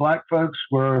laws, when black folks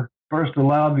were first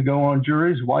allowed to go on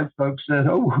juries. White folks said,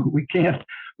 "Oh, we can't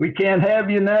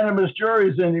have unanimous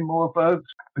juries anymore,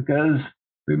 folks, because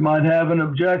we might have an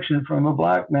objection from a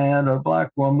black man or black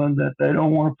woman that they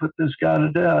don't want to put this guy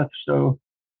to death. So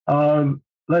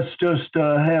let's just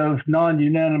have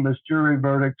non-unanimous jury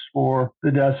verdicts for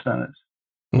the death sentence."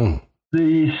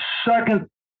 The second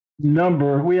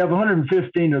number, we have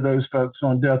 115 of those folks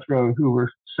on death row who were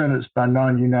sentenced by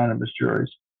non-unanimous juries.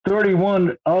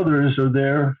 31 others are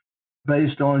there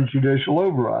based on judicial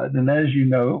override. And as you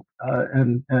know,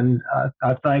 and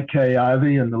I thank Kay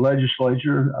Ivey and the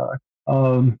legislature,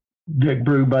 Dick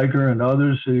Brubaker and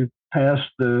others who passed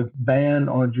the ban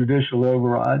on judicial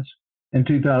overrides in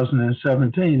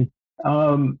 2017.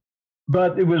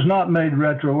 But it was not made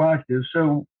retroactive.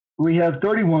 So we have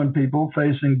 31 people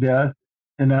facing death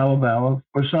in Alabama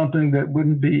for something that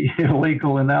wouldn't be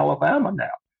illegal in Alabama now.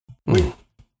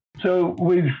 So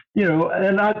we've,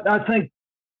 and I think,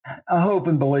 I hope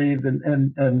and believe,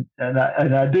 and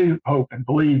I do hope and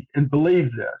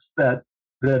believe this,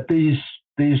 that these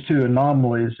two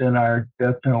anomalies in our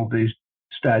death penalty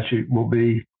statute will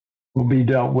be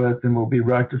dealt with and will be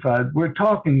rectified. We're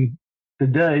talking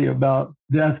today about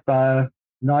death by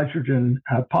nitrogen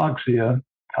hypoxia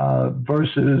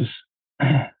versus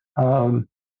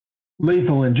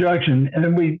lethal injection,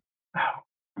 and we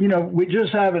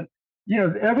just haven't.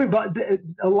 Everybody,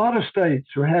 a lot of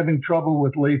states are having trouble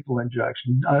with lethal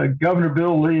injection. Governor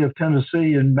Bill Lee of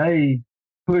Tennessee in May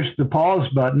pushed the pause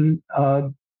button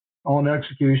on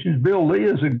executions. Bill Lee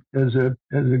is a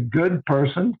good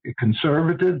person, a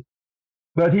conservative,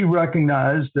 but he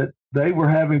recognized that they were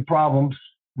having problems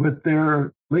with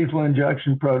their lethal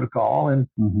injection protocol, and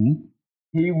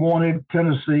he wanted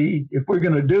Tennessee, if we're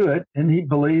going to do it, and he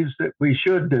believes that we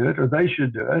should do it or they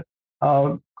should do it,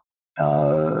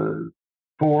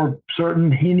 for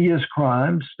certain heinous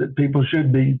crimes that people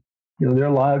should be,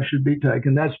 their lives should be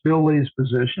taken. That's Bill Lee's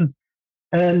position.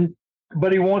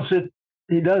 But he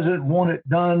doesn't want it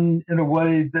done in a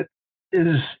way that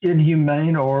is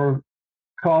inhumane or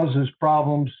causes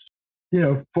problems,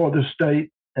 for the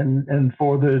state and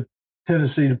for the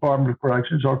Tennessee Department of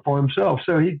Corrections or for himself.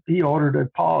 So he ordered a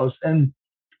pause. And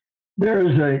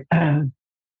there's a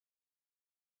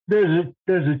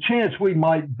chance we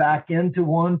might back into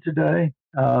one today.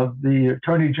 The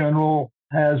Attorney General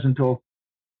has until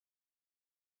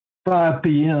 5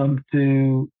 p.m.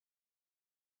 to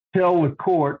tell the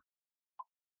court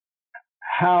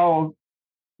how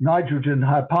nitrogen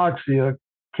hypoxia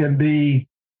can be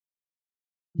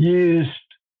used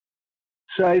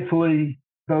safely,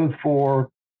 both for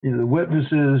the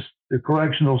witnesses, the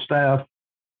correctional staff,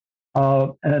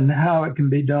 and how it can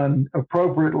be done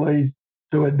appropriately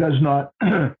so it does not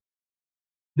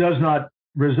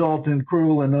result in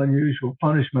cruel and unusual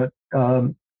punishment.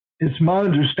 It's my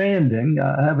understanding,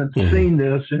 I haven't seen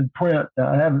this in print,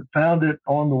 I haven't found it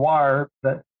on the wire,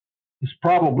 but it's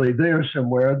probably there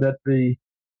somewhere, that the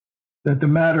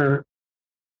matter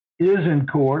is in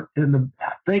court I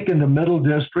think in the Middle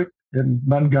District in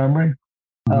Montgomery,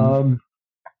 and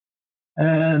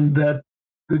that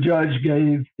the judge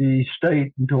gave the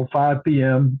state until 5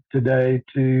 p.m. today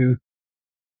to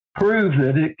prove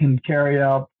that it can carry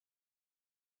out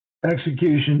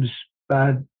executions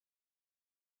by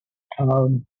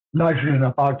nitrogen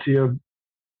hypoxia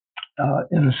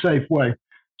in a safe way.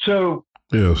 So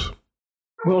yes,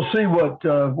 we'll see what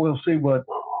the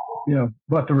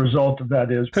result of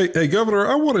that is. Hey, Governor,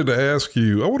 I wanted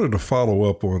to follow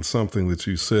up on something that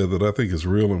you said that I think is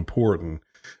real important,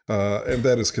 and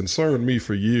that has concerned me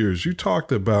for years. You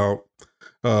talked about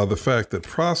the fact that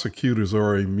prosecutors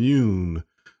are immune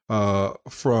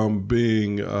from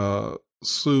being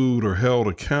sued or held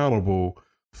accountable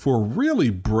for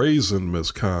really brazen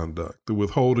misconduct, the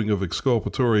withholding of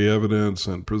exculpatory evidence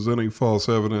and presenting false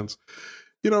evidence.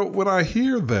 When I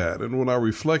hear that and when I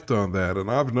reflect on that, and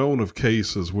I've known of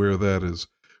cases where that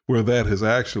has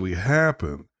actually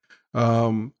happened,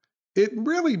 it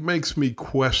really makes me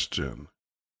question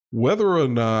whether or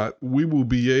not we will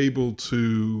be able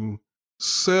to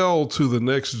sell to the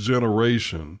next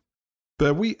generation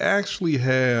that we actually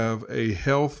have a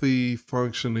healthy,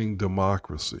 functioning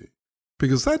democracy,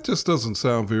 because that just doesn't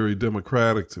sound very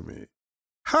democratic to me.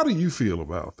 How do you feel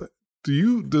about that?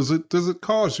 does it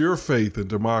cause your faith in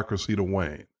democracy to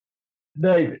wane?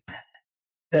 David,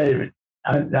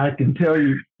 I can tell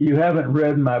you, you haven't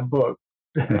read my book,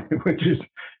 which is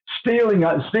stealing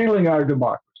our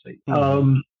democracy.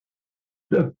 Mm-hmm.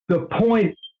 The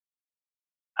point,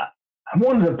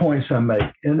 one of the points I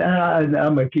make, and I'm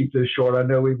going to keep this short. I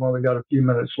know we've only got a few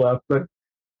minutes left, but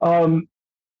I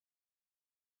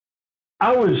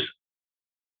was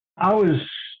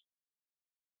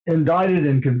indicted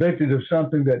and convicted of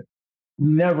something that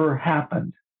never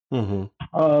happened. Mm-hmm.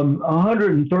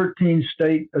 113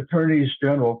 state attorneys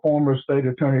general, former state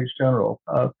attorneys general,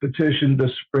 petitioned the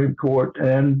Supreme Court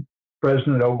and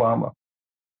President Obama,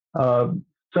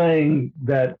 saying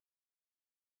that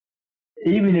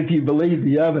even if you believe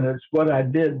the evidence, what I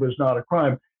did was not a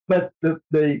crime. But the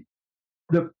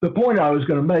point I was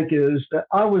going to make is that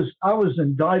I was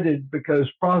indicted because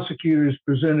prosecutors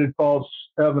presented false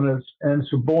evidence and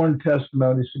suborned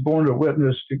a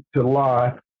witness to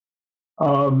lie,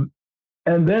 and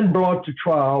then brought to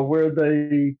trial where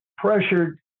they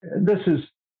pressured. And this is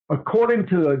according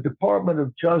to a Department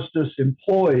of Justice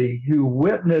employee who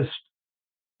witnessed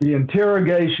the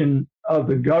interrogation of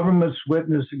the government's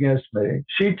witness against me.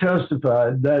 She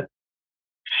testified that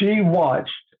she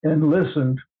watched and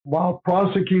listened while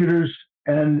prosecutors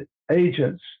and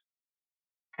agents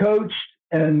coached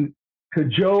and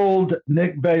cajoled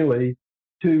Nick Bailey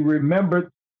to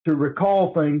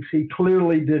recall things he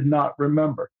clearly did not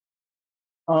remember.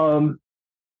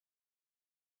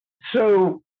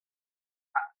 So,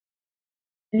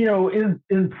 you know,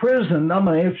 in prison, I'm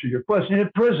going to answer your question. In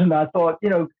prison, I thought, you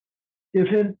know, if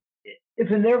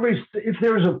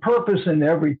there's a purpose in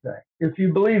everything, if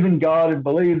you believe in God and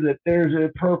believe that there's a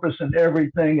purpose in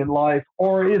everything in life,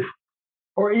 or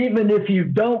even if you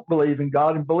don't believe in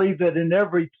God and believe that in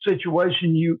every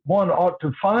situation one ought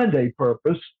to find a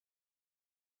purpose,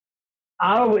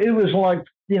 it was like,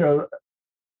 you know,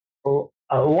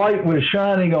 a light was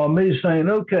shining on me saying,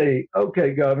 okay,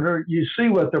 Governor, you see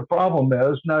what the problem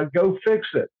is. Now go fix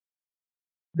it.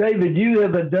 David, you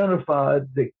have identified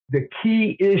the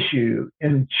key issue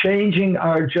in changing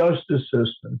our justice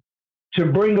system to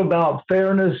bring about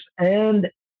fairness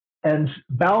and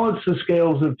balance the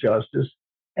scales of justice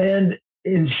and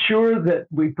ensure that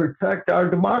we protect our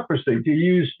democracy, to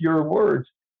use your words.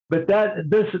 But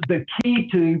this is the key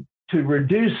to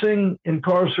reducing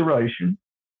incarceration,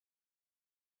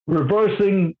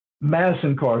 reversing mass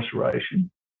incarceration.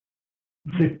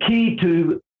 The key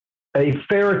to a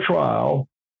fair trial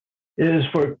is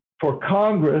for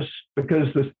Congress,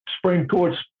 because the Supreme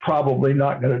Court's probably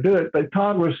not going to do it, but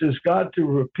Congress has got to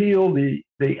repeal the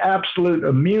absolute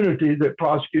immunity that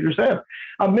prosecutors have.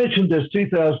 I mentioned this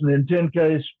 2010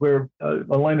 case where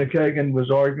Elena Kagan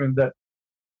was arguing that,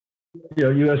 you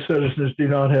know, U.S. citizens do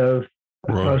not have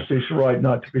a constitutional right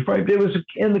not to be framed. It was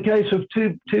in the case of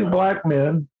two black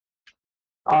men.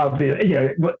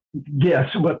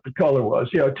 Guess what the color was.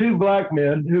 You know, two black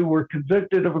men who were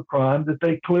convicted of a crime that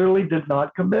they clearly did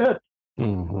not commit.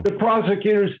 Mm-hmm. The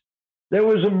prosecutors, there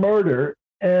was a murder,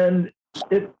 and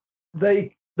the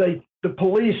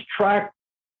police tracked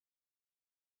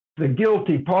the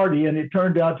guilty party, and it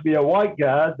turned out to be a white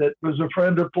guy that was a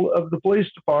friend of the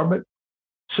police department.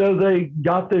 So they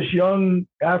got this young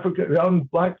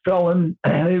black felon,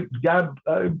 guy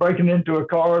breaking into a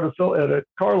car at a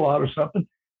car lot or something,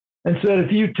 and said,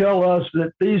 if you tell us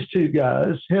that these two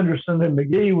guys, Henderson and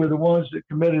McGee, were the ones that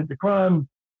committed the crime,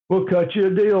 we'll cut you a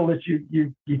deal that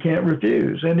you can't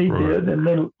refuse. And he did. And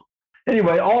then,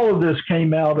 anyway, all of this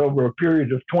came out over a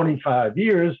period of 25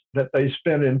 years that they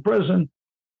spent in prison.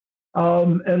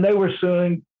 And they were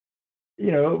suing,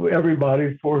 you know,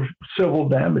 everybody for civil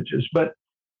damages. But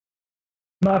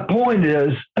my point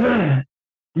is,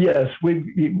 yes,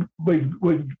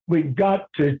 we've got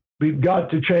to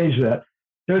change that.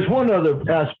 There's one other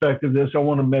aspect of this I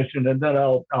want to mention, and then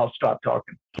I'll stop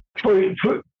talking.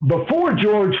 Before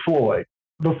George Floyd,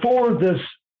 before the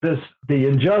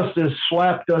injustice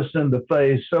slapped us in the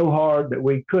face so hard that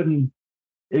we couldn't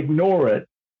ignore it,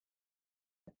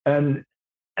 and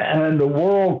the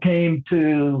world came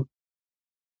to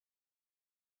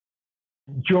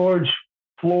George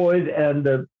Floyd and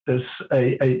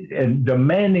and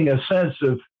demanding a sense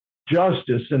of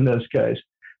justice in this case.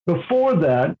 Before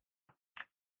that,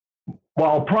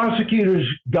 while prosecutors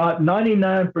got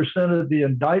 99% of the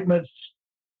indictments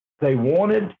they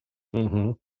wanted,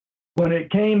 mm-hmm. when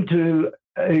it came to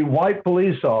a white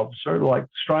police officer, like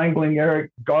strangling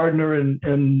Eric Gardner in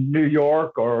New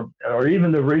York, or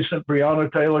even the recent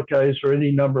Breonna Taylor case, or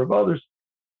any number of others,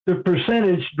 the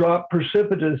percentage dropped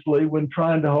precipitously when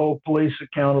trying to hold police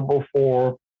accountable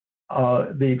for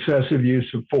the excessive use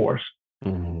of force.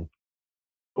 Mm-hmm.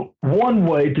 One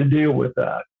way to deal with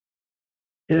that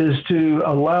is to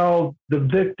allow the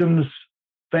victim's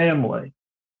family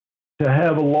to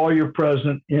have a lawyer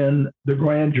present in the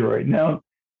grand jury. Now,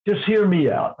 just hear me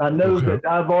out. I know that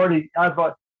I've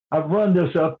run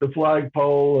this up the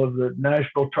flagpole of the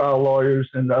National Trial Lawyers,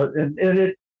 and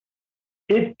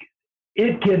it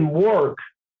can work.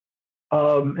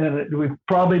 And we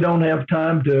probably don't have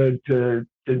time to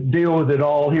deal with it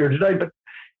all here today, but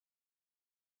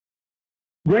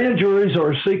grand juries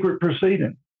are a secret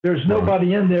proceeding. There's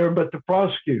nobody in there but the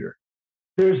prosecutor.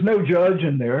 There's no judge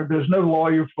in there. There's no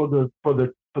lawyer for the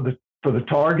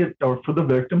target or for the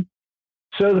victim.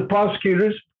 So the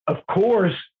prosecutors, of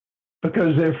course,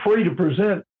 because they're free to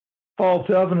present false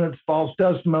evidence, false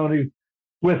testimony,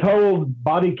 withhold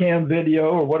body cam video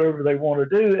or whatever they want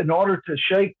to do in order to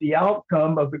shape the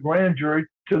outcome of the grand jury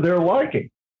to their liking.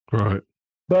 Right.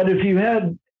 But if you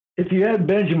had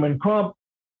Benjamin Crump,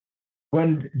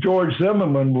 when George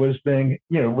Zimmerman was being,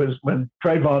 when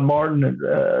Trayvon Martin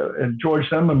and George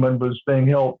Zimmerman was being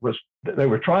held, they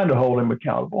were trying to hold him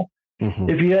accountable. Mm-hmm.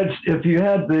 If you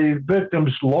had the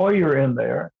victim's lawyer in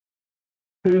there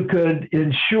who could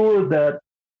ensure that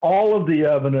all of the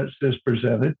evidence is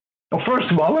presented. Well, first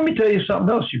of all, let me tell you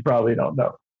something else you probably don't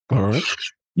know. All right.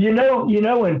 You know,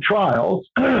 in trials,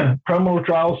 criminal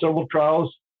trials, civil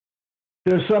trials,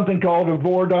 there's something called a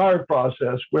voir dire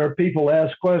process where people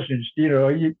ask questions.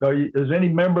 Is any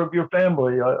member of your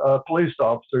family a police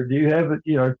officer? Do you have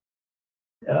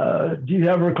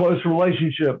a close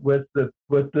relationship with the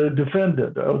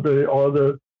defendant or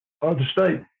the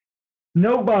state?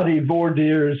 Nobody voir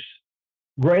dires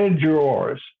grand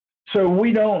jurors, so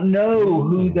we don't know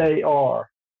who they are.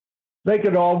 They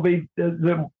could all be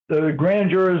the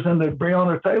grand jurors in the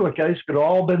Breonna Taylor case could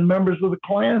all have been members of the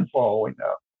Klan, for all we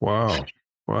know.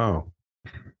 Wow.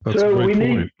 That's so a we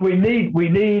great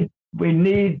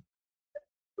need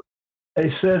a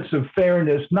sense of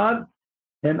fairness.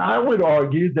 And I would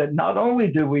argue that not only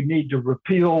do we need to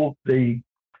repeal the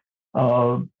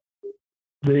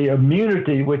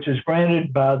immunity which is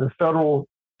granted by the Federal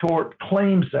Tort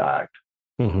Claims Act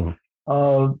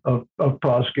of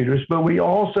prosecutors, but we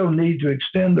also need to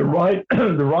extend the right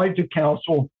to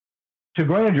counsel to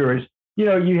grand juries.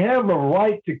 You have a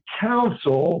right to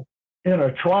counsel in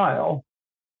a trial,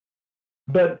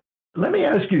 but let me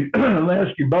ask you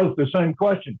both the same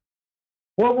question.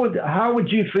 How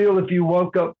would you feel if you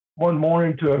woke up one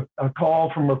morning to a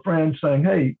call from a friend saying,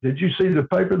 "Hey, did you see the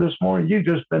paper this morning? You've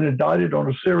just been indicted on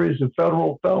a series of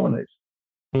federal felonies."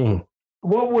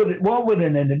 What would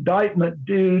an indictment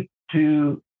do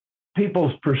to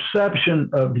people's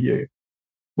perception of you?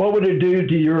 What would it do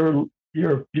to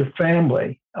your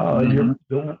family?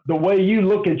 The way you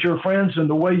look at your friends and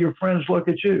the way your friends look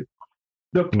at you.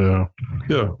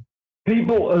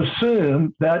 People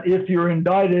assume that if you're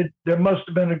indicted, there must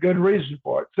have been a good reason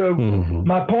for it. So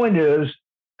my point is,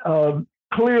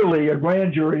 clearly a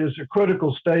grand jury is a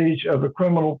critical stage of a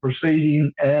criminal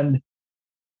proceeding, and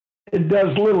it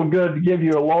does little good to give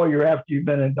you a lawyer after you've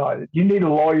been indicted. You need a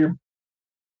lawyer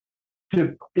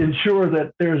to ensure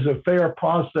that there's a fair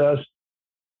process.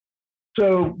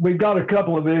 So we've got a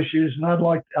couple of issues, and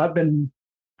I've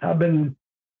been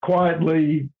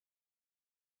quietly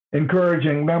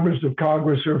encouraging members of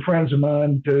Congress who are friends of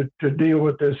mine to deal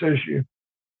with this issue.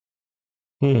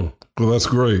 Well, that's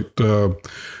great.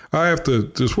 I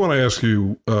just want to ask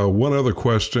you one other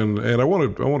question, and I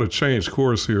want to change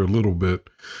course here a little bit,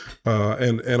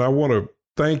 and I want to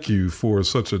thank you for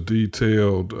such a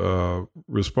detailed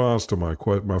response to my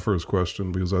first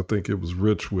question, because I think it was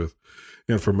rich with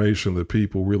information that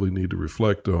people really need to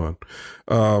reflect on.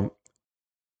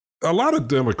 A lot of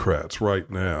Democrats right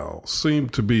now seem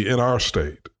to be in our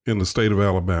state, in the state of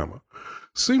Alabama,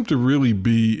 seem to really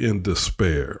be in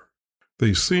despair.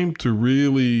 They seem to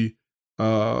really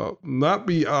not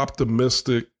be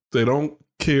optimistic. They don't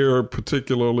care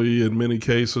particularly in many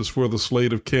cases for the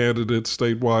slate of candidates,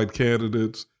 statewide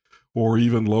candidates, or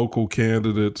even local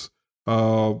candidates.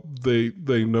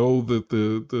 They know that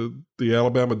the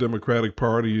Alabama Democratic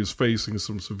Party is facing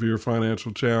some severe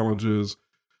financial challenges.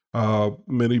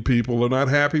 Many people are not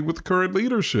happy with the current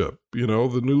leadership,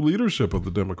 the new leadership of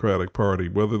the Democratic Party,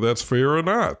 whether that's fair or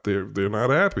not. They're not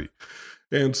happy.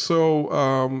 And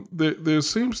so there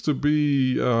seems to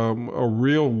be a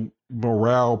real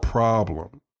morale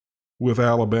problem with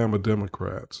Alabama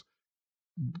Democrats.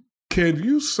 Can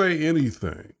you say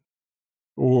anything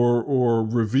or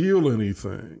reveal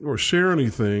anything or share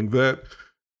anything that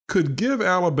could give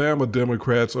Alabama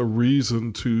Democrats a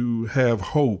reason to have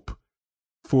hope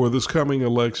for this coming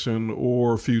election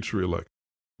or future election?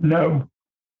 No.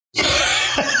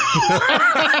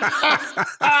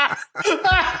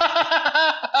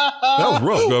 That was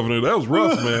rough, Governor. That was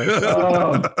rough, man.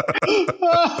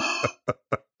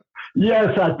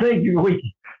 Yes, I think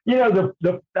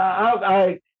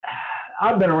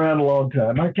I've been around a long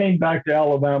time. I came back to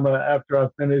Alabama after I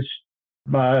finished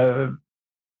my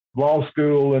law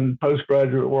school and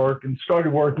postgraduate work and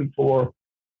started working for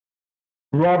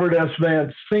Robert S.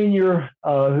 Vance Sr.,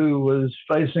 who was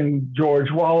facing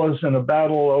George Wallace in a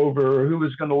battle over who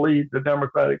was going to lead the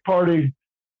Democratic Party,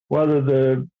 whether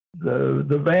the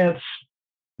Vance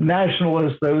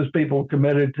nationalists, those people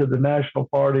committed to the National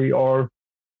Party, or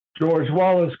George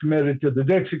Wallace committed to the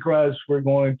Dixiecrats, were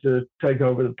going to take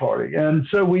over the party. And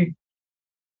so we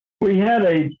had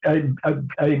a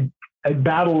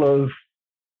battle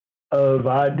of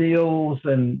ideals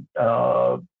and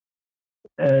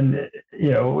then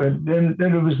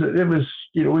it was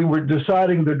we were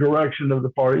deciding the direction of the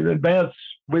party. Then Vance,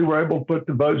 we were able to put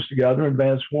the votes together, and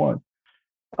Vance won.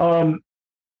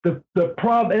 The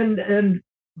problem, and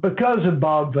because of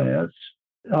Bob Vance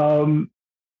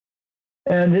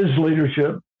and his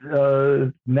leadership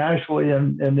nationally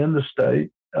and in the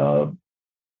state,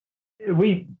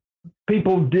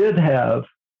 people did have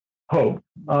hope.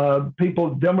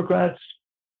 Democrats,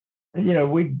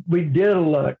 we did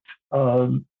elect,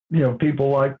 people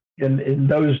like in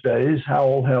those days,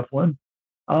 Howell Heflin.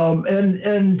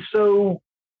 And so,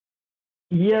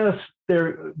 yes,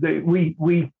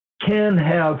 we can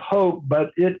have hope,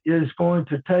 but it is going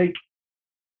to take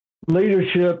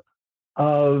leadership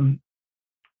to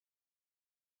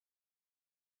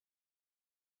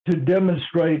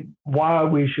demonstrate why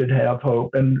we should have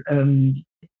hope. And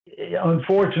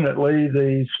unfortunately,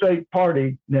 the state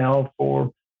party now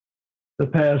for the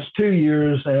past 2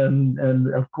 years, and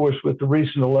of course with the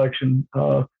recent election,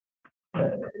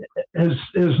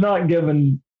 has not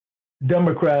given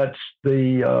Democrats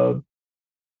the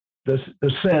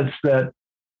sense that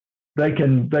they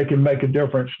can make a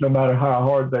difference no matter how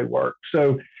hard they work.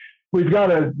 So we've got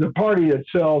the party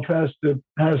itself has to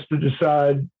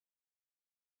decide,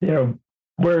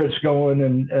 where it's going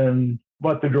and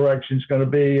what the direction is going to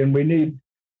be, and we need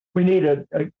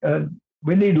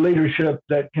leadership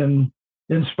that can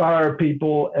inspire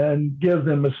people and give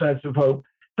them a sense of hope.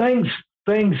 Things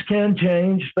can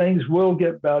change, things will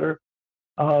get better,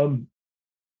 but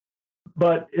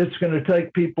it's going to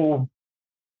take people.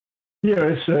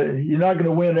 You're not going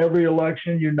to win every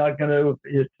election. It's not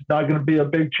going to be a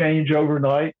big change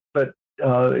overnight. But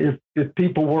if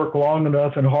people work long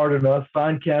enough and hard enough,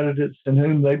 find candidates in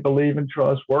whom they believe and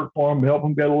trust, work for them, help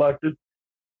them get elected,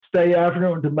 stay after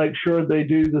them to make sure they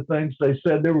do the things they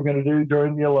said they were going to do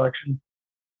during the election,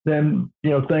 then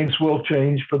things will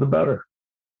change for the better.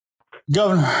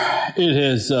 Governor, it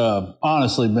has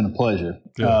honestly been a pleasure.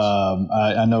 Yes.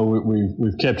 I know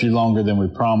we've kept you longer than we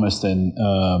promised,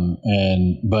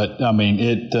 but I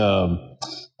mean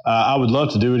I would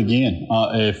love to do it again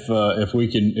if we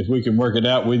can work it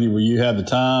out with you where you have the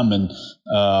time, and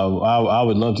I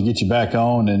would love to get you back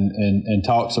on and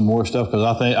talk some more stuff, because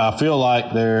I feel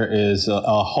like there is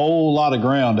a whole lot of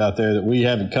ground out there that we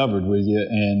haven't covered with you,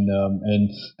 and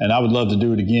I would love to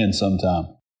do it again sometime.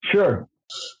 Sure.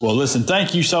 Well, listen,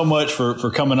 thank you so much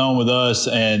for coming on with us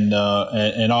and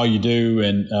all you do.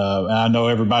 And I know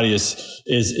everybody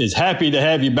is happy to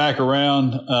have you back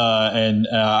around. And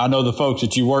I know the folks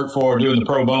that you work for doing the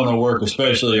pro bono work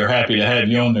especially are happy to have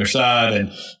you on their side.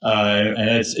 And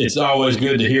it's always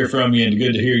good to hear from you and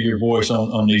good to hear your voice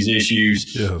on these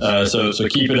issues. Yes. So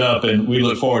keep it up, and we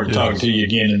look forward to talking to you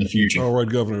again in the future. All right,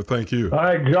 Governor. Thank you. All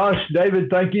right, Josh, David,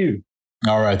 thank you.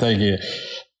 All right. Thank you.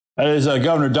 That is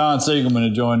Governor Don Siegelman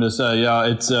who joined us.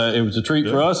 It was a treat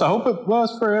for us. I hope it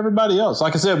was for everybody else.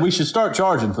 Like I said, we should start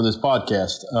charging for this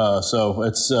podcast. So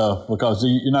it's because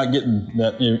you're not getting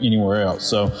that anywhere else.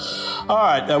 So, all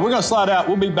right, we're going to slide out.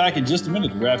 We'll be back in just a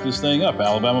minute to wrap this thing up.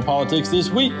 Alabama Politics This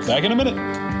Week. Back in a minute.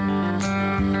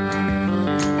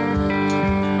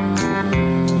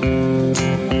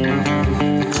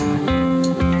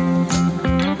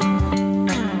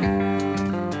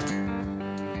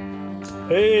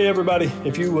 Hey, everybody.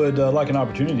 If you would like an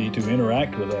opportunity to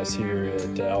interact with us here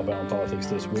at Alabama Politics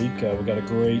This Week, we've got a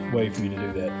great way for you to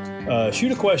do that.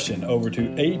 Shoot a question over to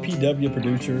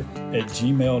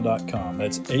apwproducer@gmail.com.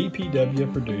 That's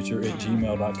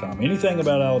apwproducer@gmail.com. Anything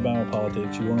about Alabama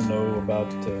politics you want to know about,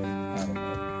 I don't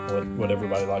know, what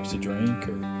everybody likes to drink,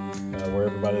 or where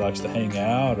everybody likes to hang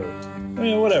out, or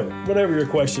whatever your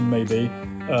question may be.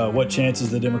 What chances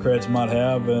the Democrats might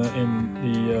have in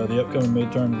the upcoming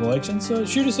midterm elections,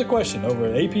 shoot us a question over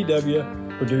at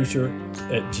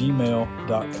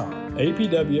apwproducer@gmail.com.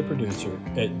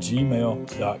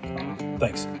 apwproducer@gmail.com.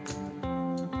 Thanks.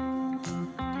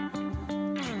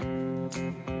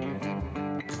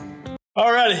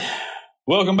 All righty.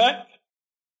 Welcome back.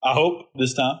 I hope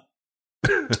this time.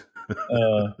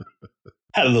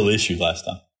 Had a little issue last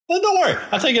time. But don't worry.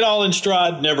 I take it all in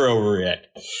stride, never overreact.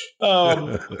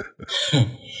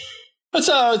 But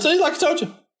so like I told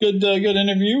you, good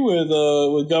interview with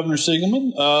Governor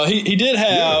Siegelman. He did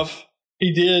ask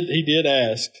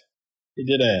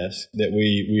that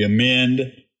we amend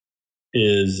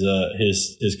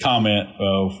his comment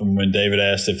from when David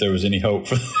asked if there was any hope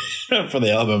for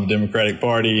the Alabama Democratic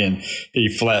Party, and he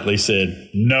flatly said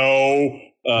no,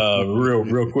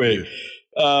 real quick.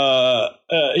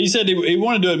 He said he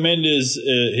wanted to amend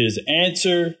his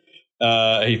answer.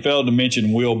 He failed to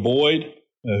mention Will Boyd,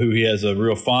 who he has a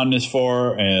real fondness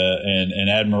for and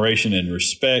admiration and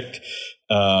respect.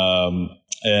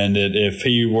 And that if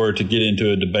he were to get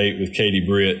into a debate with Katie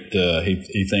Britt,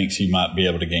 he thinks he might be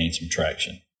able to gain some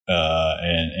traction.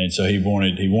 And so he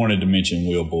wanted to mention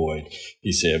Will Boyd,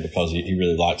 he said, because he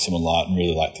really likes him a lot and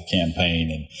really liked the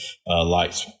campaign and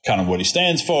likes kind of what he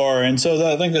stands for. And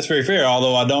so I think that's very fair,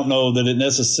 although I don't know that it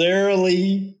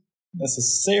necessarily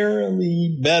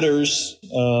betters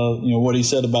what he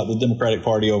said about the Democratic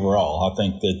Party overall. I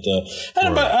think that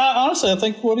but honestly, I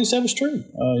think what he said was true.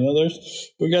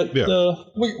 We got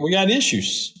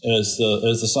issues, as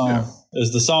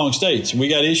the song states. We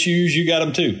got issues, you got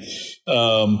them too.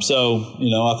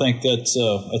 I think that's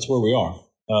where we are.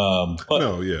 I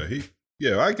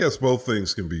guess both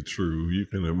things can be true. You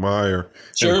can admire.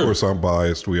 Sure. And of course, I'm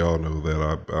biased. We all know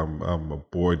that. I'm a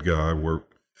Boyd guy.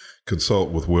 Consult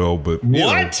with Will, but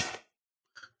what?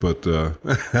 But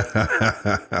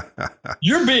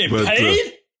you're being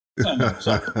paid. I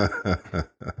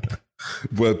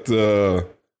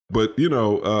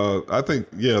think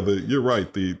you're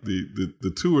right.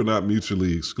 The two are not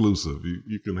mutually exclusive.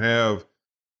 You can have,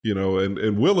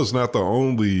 and Will is not the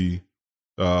only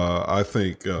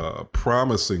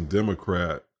promising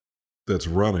Democrat that's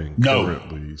running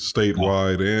currently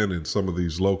statewide and in some of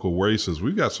these local races.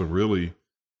 We've got some really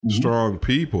strong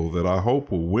people that I hope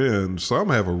will win. Some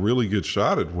have a really good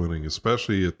shot at winning,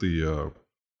 especially at the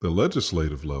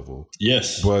legislative level.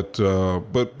 Yes, but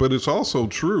it's also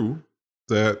true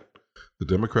that the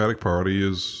Democratic Party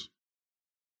is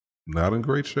not in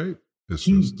great shape. It's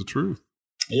just the truth.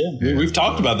 Yeah, we've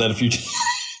talked about that a few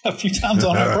times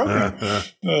on our program.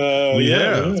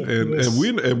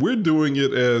 And we're doing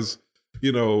it as.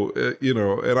 And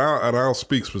I'll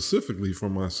speak specifically for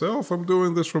myself. I'm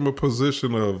doing this from a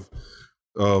position of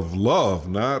love,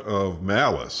 not of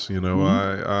malice.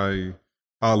 I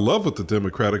love what the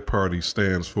Democratic Party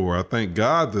stands for. I thank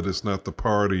God that it's not the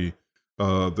party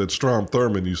that Strom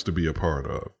Thurmond used to be a part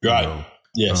of. Right.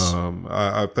 Yes.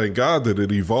 I thank God that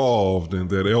it evolved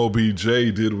and that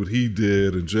LBJ did what he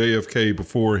did and JFK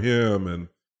before him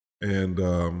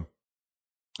and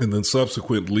then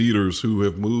subsequent leaders who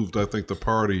have moved, I think, the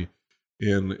party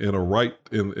in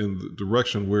the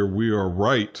direction where we are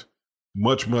right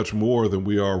much, much more than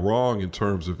we are wrong in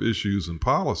terms of issues and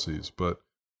policies. But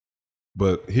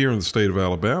here in the state of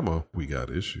Alabama, we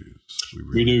got issues. We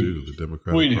really do. The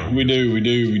Democratic Party. We do.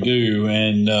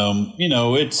 And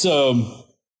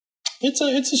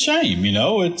it's a shame.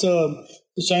 It's a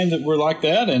shame that we're like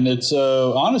that, and it's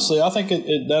honestly, I think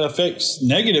that affects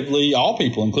negatively all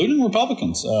people, including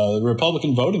Republicans, the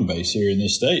Republican voting base here in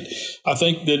this state. I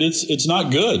think that it's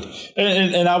not good,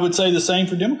 and I would say the same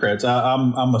for Democrats.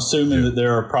 I'm assuming that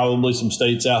there are probably some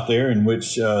states out there in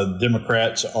which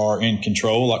Democrats are in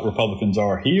control, like Republicans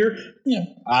are here.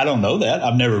 I don't know that.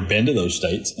 I've never been to those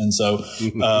states, and so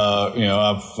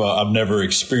I've never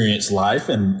experienced life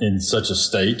in such a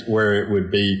state where it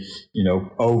would be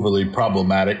overly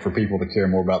problematic for people to care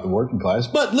more about the working class.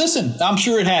 But listen, I'm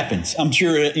sure it happens. I'm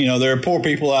sure there are poor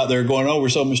people out there going, "Oh, we're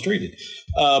so mistreated,"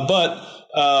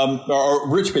 or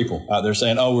rich people out there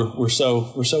saying, "Oh, we're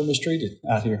so mistreated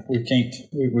out here. We can't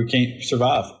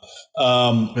survive."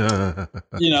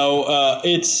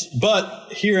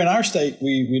 But here in our state,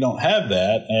 we don't have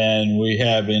that, and we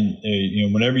have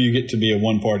whenever you get to be a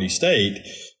one-party state,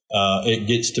 it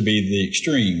gets to be the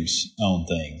extremes on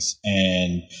things,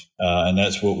 and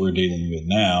that's what we're dealing with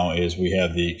now. Is we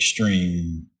have the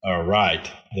extreme right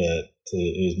that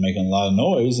is making a lot of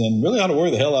noise and really ought to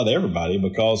worry the hell out of everybody,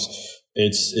 because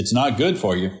it's not good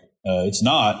for you. It's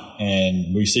not.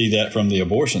 And we see that from the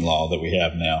abortion law that we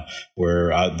have now, where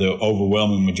the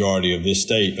overwhelming majority of this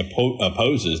state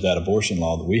opposes that abortion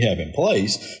law that we have in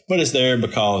place. But it's there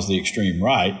because the extreme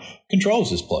right controls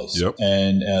this place. Yep.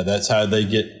 And that's how they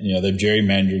get, they've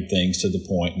gerrymandered things to the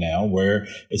point now where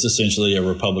it's essentially a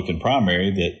Republican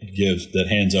primary that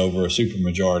hands over a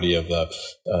supermajority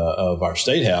of our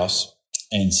state house.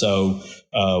 And so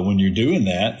when you're doing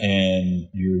that and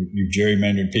you've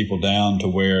gerrymandered people down to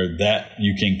where that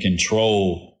you can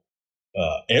control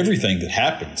everything that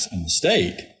happens in the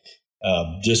state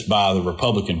just by the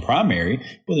Republican primary,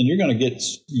 well, then you're going to get,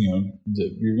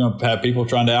 you're going to have people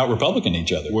trying to out-Republican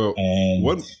each other. Well, and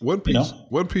one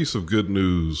piece of good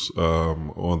news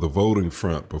on the voting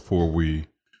front before we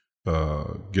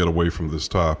get away from this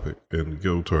topic and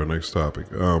go to our next topic.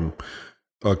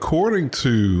 According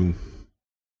to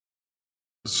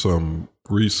some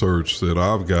research that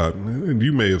I've gotten, and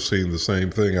you may have seen the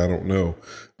same thing, I don't know.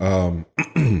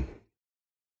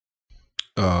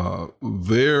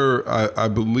 I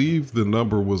believe the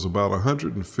number was about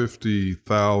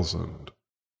 150,000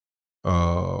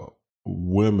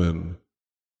 women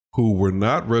who were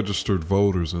not registered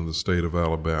voters in the state of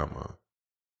Alabama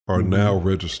are now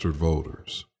registered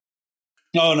voters.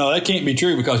 Oh, no, that can't be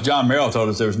true because John Merrill told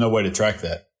us there was no way to track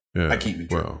that. Yeah, that can't be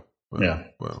true.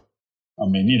 Well. I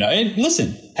mean, and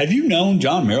listen, have you known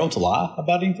John Merrill to lie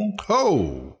about anything?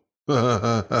 Oh.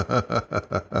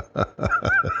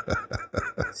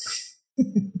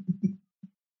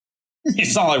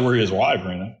 It's not like we're his wife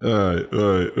right now.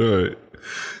 All right.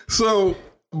 So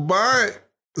my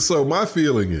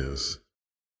feeling is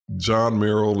John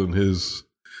Merrill and his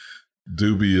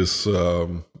dubious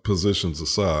positions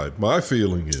aside, my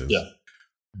feeling is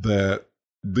that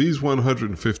these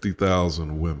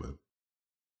 150,000 women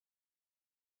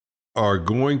are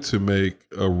going to make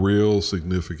a real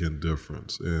significant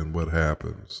difference in what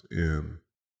happens in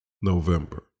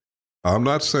November. I'm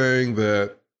not saying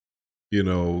that,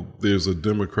 there's a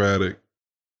Democratic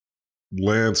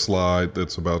landslide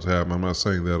that's about to happen. I'm not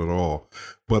saying that at all.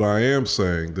 But I am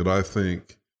saying that I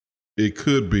think it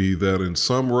could be that in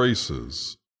some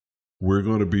races, we're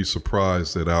going to be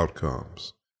surprised at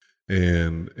outcomes.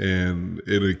 And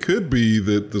it could be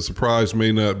that the surprise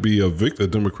may not be a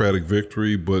Democratic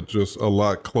victory, but just a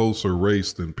lot closer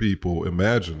race than people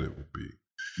imagined it would be.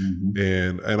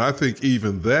 Mm-hmm. And I think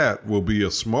even that will be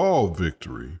a small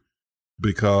victory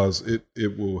because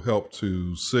it will help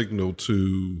to signal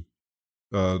to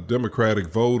Democratic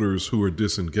voters who are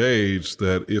disengaged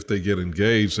that if they get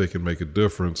engaged, they can make a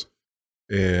difference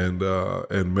and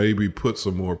maybe put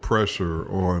some more pressure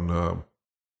on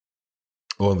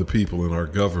the people in our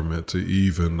government to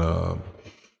even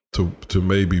to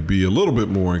maybe be a little bit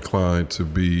more inclined to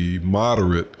be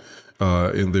moderate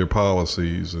in their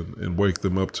policies and wake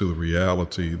them up to the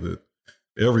reality that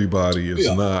everybody is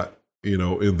not,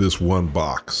 in this one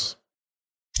box.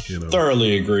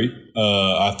 Thoroughly agree.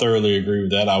 I thoroughly agree with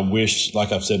that. I wish,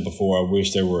 like I've said before, I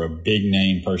wish there were a big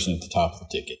name person at the top of the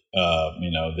ticket,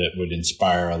 that would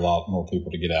inspire a lot more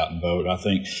people to get out and vote. I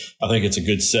think it's a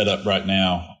good setup right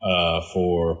now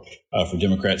for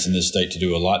Democrats in this state to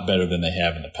do a lot better than they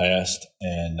have in the past.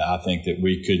 And I think that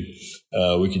we could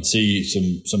see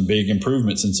some big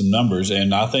improvements in some numbers.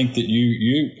 And I think that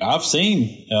I've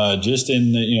seen just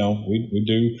in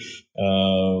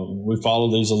we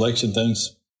follow these election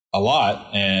things a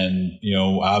lot, and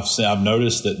I've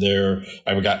noticed that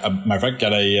got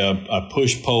a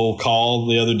push poll call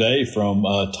the other day from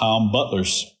Tom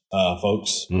Butler's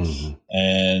folks,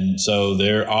 and so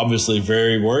they're obviously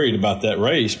very worried about that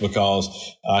race because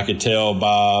I could tell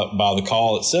by the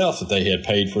call itself that they had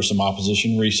paid for some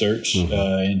opposition research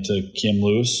into Kim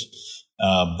Lewis.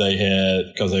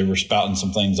 Because they were spouting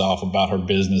some things off about her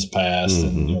business past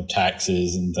and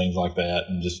taxes and things like that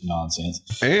and just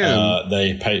nonsense. And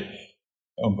they pay.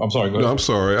 I'm sorry. Go ahead. No, I'm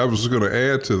sorry. I was going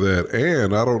to add to that.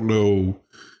 And I don't know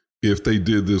if they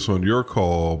did this on your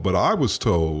call, but I was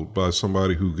told by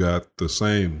somebody who got the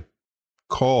same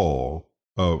call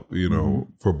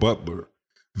for Butler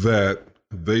that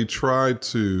they tried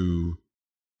to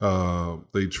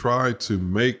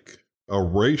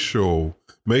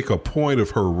make a point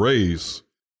of her race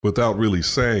without really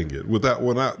saying it.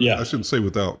 I shouldn't say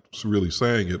without really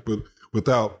saying it, but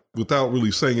without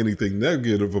really saying anything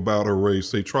negative about her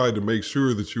race. They tried to make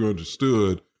sure that you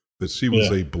understood that she was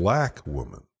a black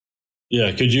woman.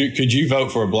 Yeah. Could you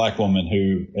vote for a black woman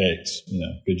who X?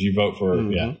 Could you vote for?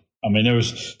 Yeah. I mean, there were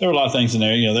a lot of things in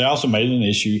there. They also made an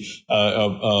issue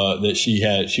that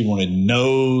she wanted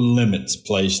no limits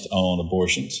placed on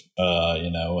abortions.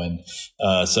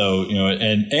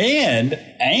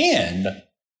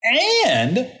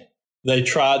 they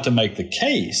tried to make the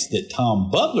case that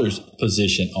Tom Butler's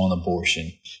position on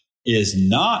abortion is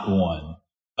not one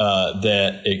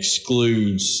that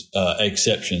excludes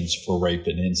exceptions for rape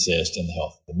and incest and the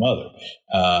health of the mother,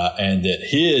 and that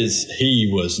he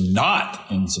was not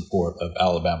in support of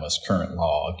Alabama's current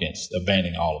law against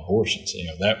banning all abortions.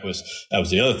 That was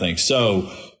the other thing.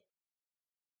 So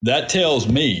that tells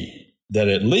me that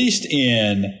at least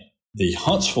in the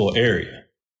Huntsville area,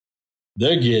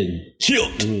 they're getting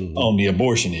killed on the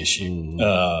abortion issue.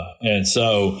 And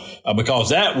so because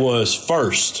that was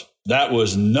first. That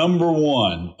was number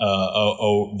one,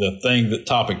 the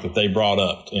topic that they brought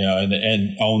up,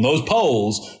 and on those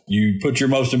polls, you put your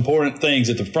most important things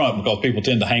at the front because people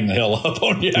tend to hang the hell up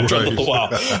on you after a little while.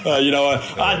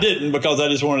 I didn't, because I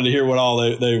just wanted to hear what all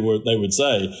they would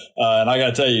say. And I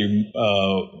got to tell you,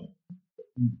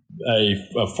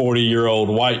 a 40-year-old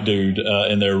white dude,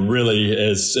 and they're really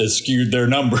has skewed their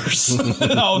numbers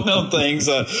on things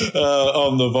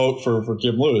on the vote for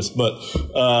Kim Lewis. But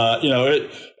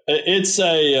it's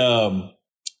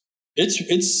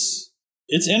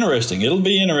interesting. It'll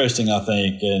be interesting, I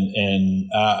think,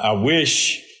 and I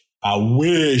wish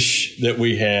that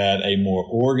we had a more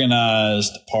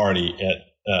organized party at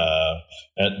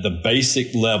the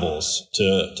basic levels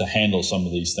to handle some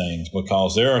of these things,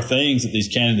 because there are things that these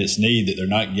candidates need that they're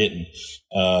not getting,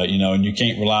 and you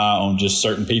can't rely on just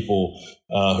certain people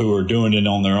who are doing it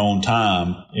on their own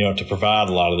time, to provide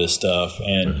a lot of this stuff.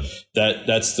 And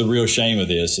that's the real shame of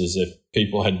this, is if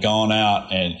people had gone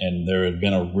out and there had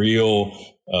been a real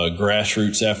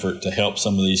grassroots effort to help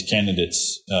some of these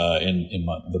candidates in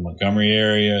the Montgomery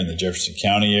area, in the Jefferson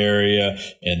County area,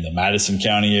 in the Madison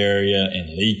County area,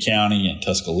 in Lee County, in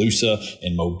Tuscaloosa,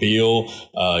 in Mobile,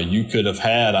 you could have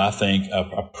had, I think,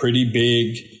 a pretty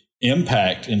big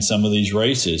impact in some of these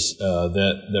races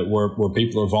where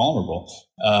people are vulnerable.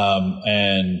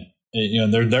 And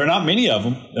there are not many of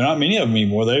them. There are not many of them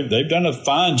anymore. They've done a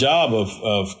fine job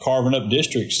of carving up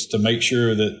districts to make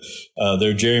sure that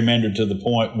they're gerrymandered to the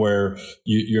point where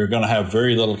you're going to have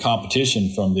very little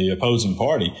competition from the opposing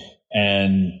party.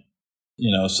 And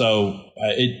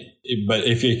but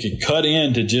if you could cut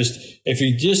into if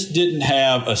you just didn't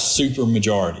have a super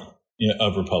majority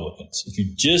of Republicans, if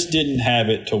you just didn't have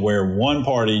it to where one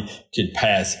party could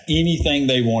pass anything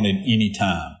they wanted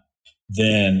anytime,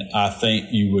 then I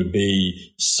think you would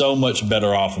be so much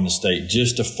better off in the state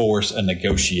just to force a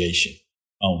negotiation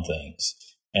on things.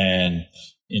 And,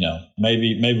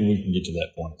 maybe we can get to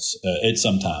that point at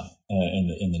some time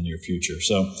in the near future.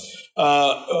 So,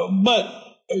 but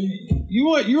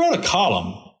you wrote a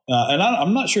column, and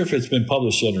I'm not sure if it's been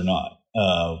published yet or not.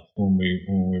 When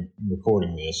we're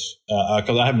recording this,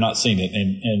 because I have not seen it,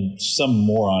 and some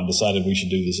moron decided we should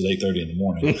do this at 8:30 in the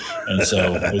morning, and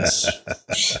so it's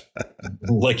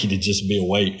lucky to just be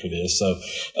awake for this. So,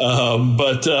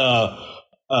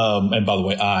 and by the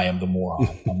way, I am the moron.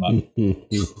 I'm not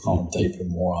on tape the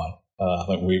moron. I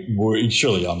think we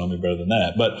surely y'all know me better than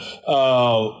that. But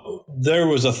there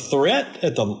was a threat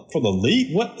at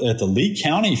the Lee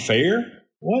County Fair.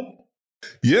 What?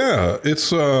 Yeah,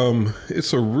 it's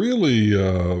a really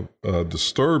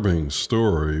disturbing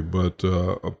story, but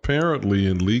apparently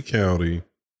in Lee County,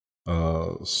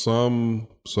 some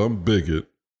bigot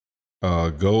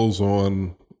goes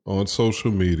on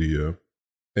social media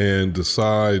and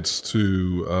decides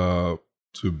to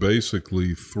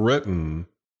basically threaten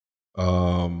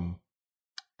all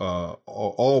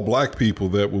black people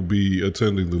that will be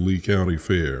attending the Lee County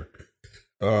Fair,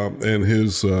 and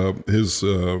his I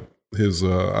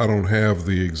don't have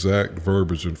the exact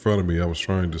verbiage in front of me. I was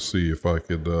trying to see if I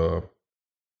could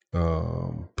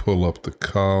pull up the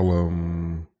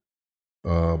column,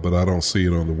 but I don't see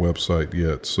it on the website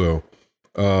yet. So,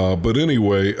 but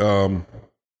anyway,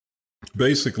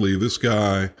 basically this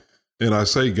guy, and I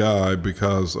say guy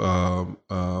because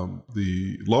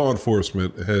the law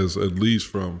enforcement has, at least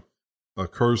from a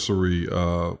cursory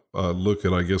look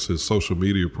at, I guess, his social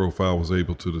media profile, was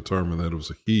able to determine that it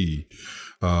was a he.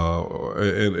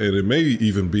 And it may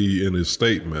even be in his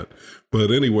statement.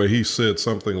 But anyway, he said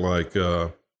something like,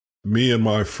 me and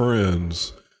my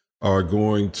friends are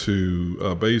going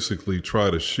to basically try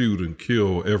to shoot and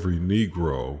kill every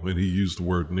Negro, and he used the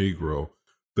word Negro,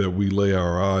 that we lay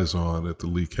our eyes on at the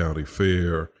Lee County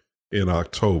Fair in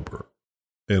October.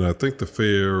 And I think the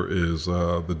fair is,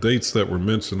 the dates that were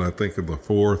mentioned, I think of the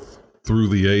 4th through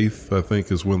the 8th, I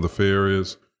think is when the fair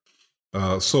is.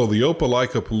 So the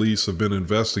Opelika police have been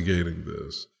investigating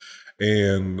this,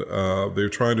 and they're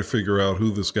trying to figure out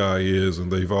who this guy is,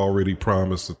 and they've already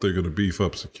promised that they're going to beef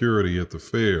up security at the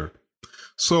fair.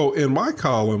 So in my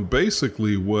column,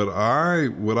 basically what I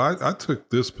took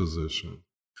this position.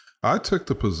 I took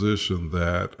the position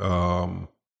that,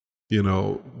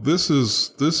 this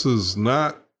is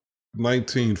not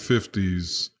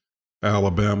 1950s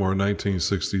Alabama or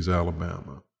 1960s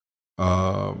Alabama.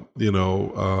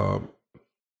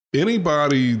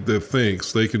 Anybody that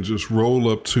thinks they can just roll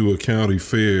up to a county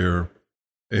fair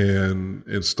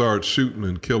and start shooting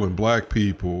and killing black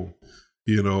people,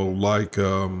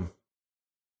 kind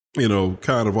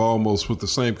of almost with the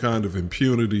same kind of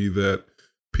impunity that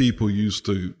people used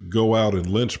to go out and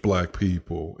lynch black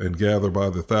people and gather by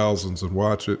the thousands and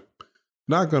watch it,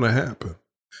 not going to happen.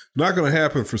 Not going to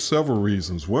happen for several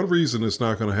reasons. One reason it's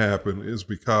not going to happen is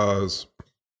because,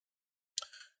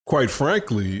 quite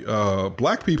frankly,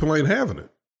 black people ain't having it.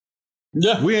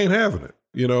 Yeah. We ain't having it.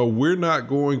 We're not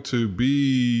going to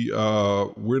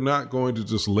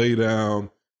just lay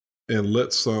down and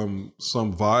let some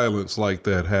violence like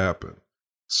that happen.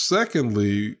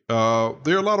 Secondly, there are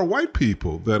a lot of white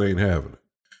people that ain't having it.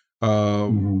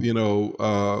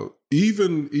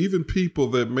 Even people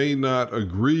that may not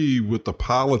agree with the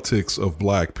politics of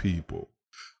black people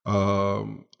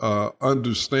understand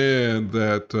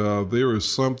that there is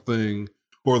something,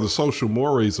 or the social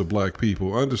mores of black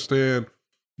people understand,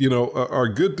 are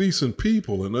good, decent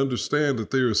people, and understand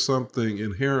that there is something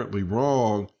inherently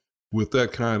wrong with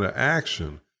that kind of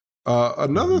action.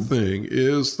 Another thing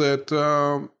is that,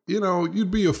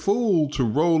 you'd be a fool to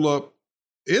roll up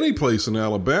any place in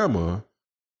Alabama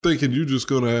thinking you're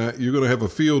going to have a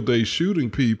field day shooting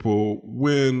people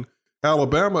when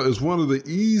Alabama is one of the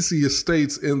easiest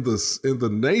states in the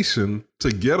nation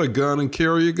to get a gun and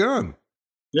carry a gun.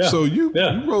 Yeah. So you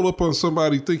roll up on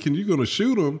somebody thinking you're going to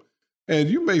shoot them, and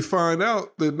you may find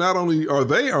out that not only are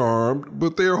they armed,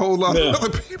 but there are a whole lot of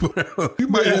other people. You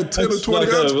might have 10 or 20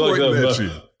 guns pointing at you.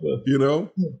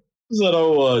 Is that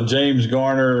old James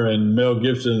Garner and Mel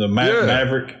Gibson, the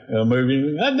Maverick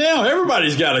movie? God damn,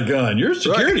 everybody's got a gun. Your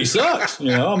security sucks.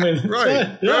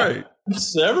 Right.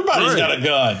 Everybody's got a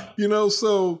gun.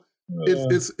 So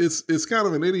it's kind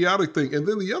of an idiotic thing. And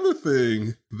then the other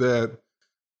thing that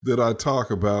I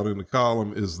talk about in the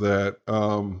column is that,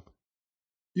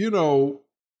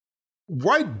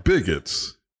 white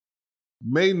bigots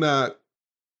may not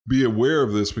be aware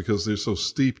of this because they're so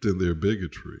steeped in their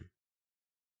bigotry.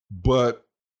 But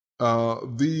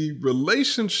the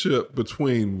relationship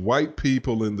between white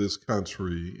people in this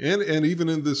country and even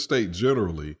in this state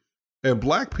generally and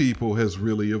black people has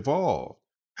really evolved.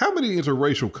 How many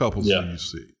interracial couples do you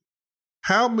see?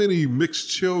 How many mixed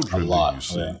children do you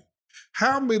see? Yeah.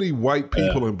 How many white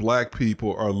people and black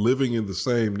people are living in the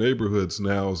same neighborhoods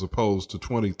now as opposed to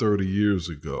 20, 30 years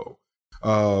ago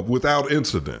without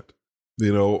incident,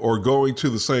 or going to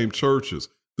the same churches?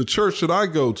 The church that I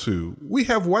go to, we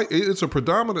have it's a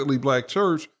predominantly black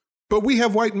church, but we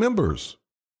have white members.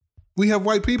 We have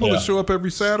white people that show up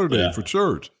every Saturday for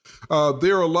church.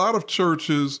 There are a lot of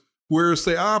churches where it's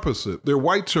the opposite. They're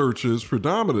white churches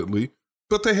predominantly,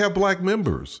 but they have black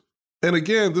members. And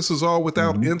again, this is all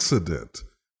without incident.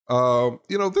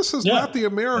 This is not the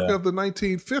America of the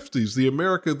 1950s, the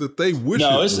America that they wish it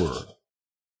were.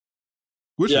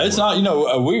 It's not.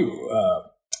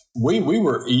 We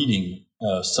were eating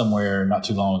somewhere not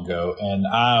too long ago, and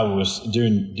I was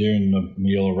during the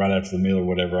meal or right after the meal or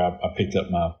whatever. I picked up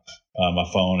my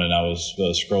phone and I was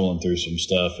scrolling through some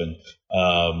stuff, and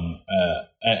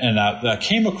I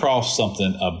came across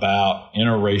something about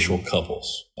interracial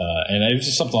couples, and it was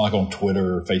just something like on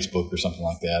Twitter or Facebook or something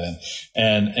like that,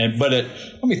 but it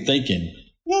got me thinking.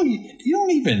 You don't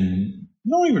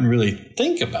even really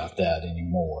think about that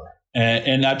anymore,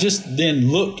 and I just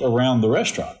then looked around the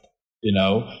restaurant. And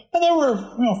there were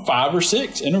 5 or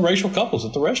 6 interracial couples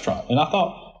at the restaurant, and I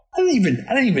thought I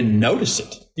didn't even notice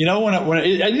it. When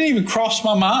it didn't even cross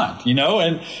my mind. And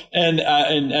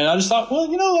I just thought,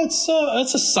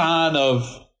 that's a sign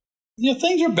of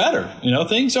things are better.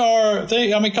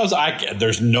 Because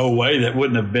there's no way that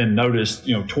wouldn't have been noticed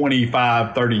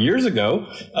 25, 30 years ago.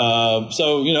 It's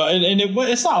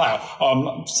not like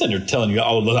I'm sitting there telling you,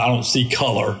 look, I don't see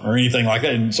color or anything like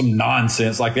that and some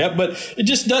nonsense like that, but it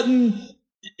just didn't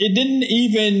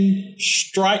even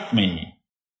strike me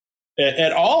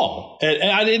at all.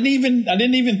 And I didn't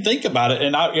even think about it.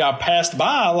 And I passed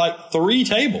by like 3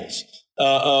 tables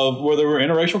where there were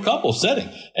interracial couples sitting,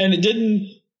 and it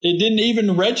didn't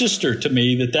even register to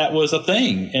me that was a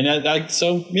thing. And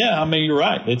you're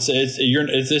right. This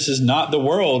is not the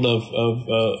world of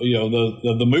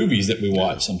the movies that we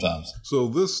watch sometimes.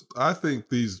 So I think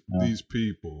these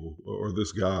people, or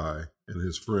this guy and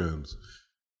his friends,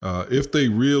 if they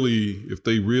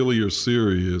really are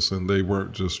serious and they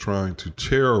weren't just trying to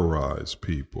terrorize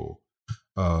people,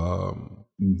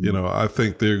 Mm-hmm. I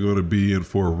think they're going to be in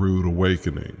for a rude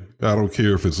awakening. I don't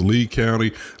care if it's Lee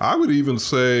County. I would even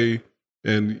say,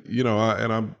 and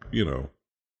I'm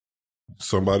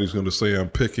somebody's going to say I'm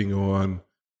picking on,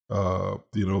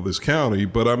 this county,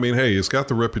 but I mean, hey, it's got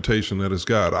the reputation that it's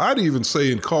got. I'd even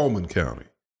say in Coleman County,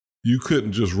 you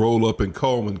couldn't just roll up in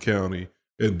Coleman County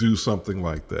and do something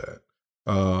like that.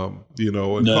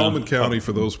 Coleman County,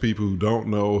 for those people who don't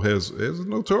know, has a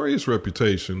notorious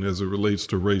reputation as it relates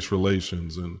to race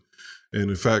relations. And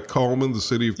in fact, Coleman, the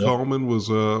city of Coleman was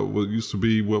what used to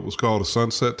be what was called a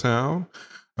sunset town,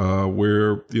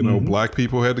 where, black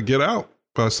people had to get out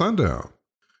by sundown,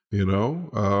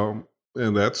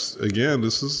 and that's, again,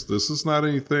 this is not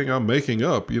anything I'm making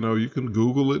up. You can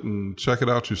Google it and check it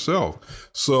out yourself.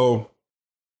 So,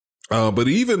 but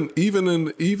even in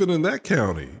that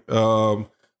county,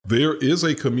 there is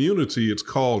a community. It's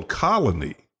called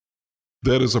Colony,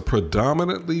 that is a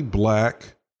predominantly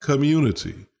black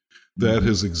community that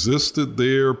has existed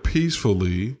there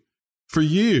peacefully for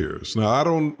years. Now, I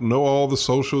don't know all the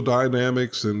social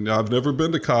dynamics, and I've never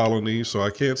been to Colony, so I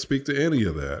can't speak to any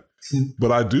of that.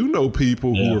 But I do know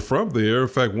people who are from there. In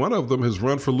fact, one of them has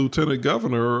run for lieutenant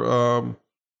governor,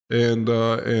 and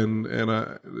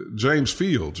James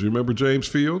Fields. You remember James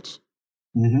Fields?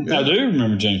 Mm-hmm. Yeah. I do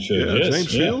remember James Fields. Yeah,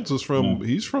 James Fields is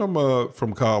he's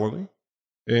from Colony,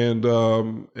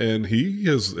 and he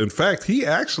has, in fact, he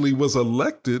actually was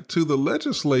elected to the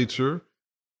legislature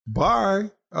by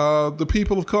the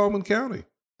people of Coleman County.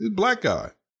 He's a black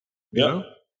guy. Yeah.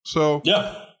 So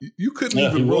you couldn't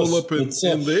even roll up in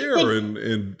there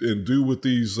and do what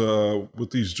these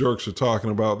jerks are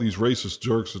talking about. These racist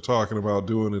jerks are talking about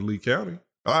doing in Lee County.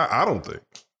 I don't think.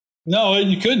 No,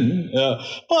 you couldn't.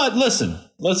 But listen,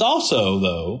 let's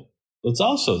also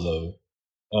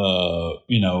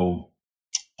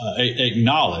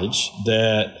acknowledge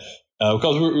that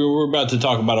because we're about to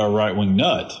talk about our right wing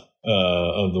nut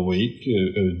of the week,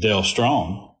 Dale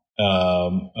Strong,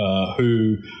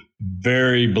 who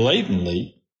very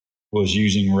blatantly was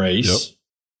using race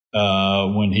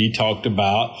when he talked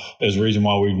about, as the reason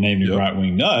why we've named him right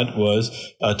wing nut, was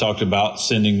talked about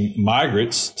sending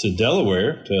migrants to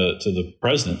Delaware, to the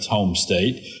president's home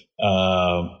state,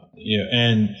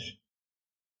 and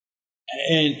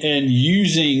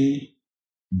using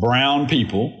brown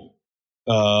people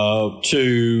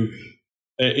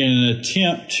in an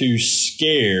attempt to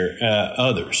scare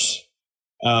others.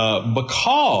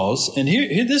 Because, and here,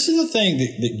 this is the thing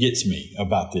that gets me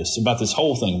about this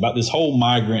whole thing, about this whole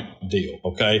migrant deal.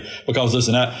 Okay. Because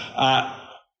listen,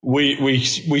 we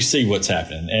see what's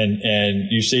happening,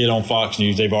 and you see it on Fox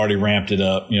News. They've already ramped it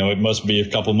up. It must be a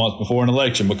couple of months before an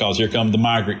election, because here come the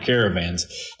migrant caravans,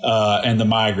 and the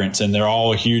migrants, and they're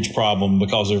all a huge problem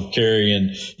because they're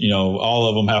carrying, all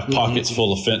of them have pockets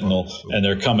full of fentanyl, and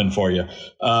they're coming for you.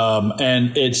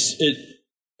 And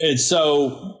it's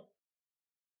so,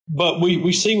 but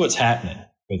we see what's happening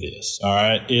with this. All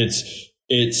right.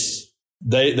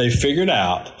 They figured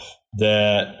out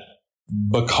that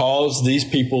because these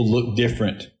people look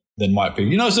different than white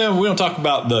people. You know what I'm saying? We don't talk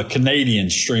about the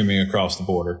Canadians streaming across the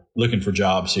border looking for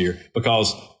jobs here,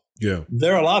 because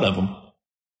there are a lot of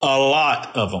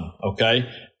them. Okay.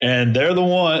 And they're the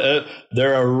one,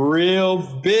 they're a real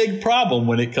big problem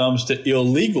when it comes to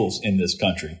illegals in this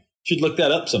country. You should look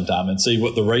that up sometime and see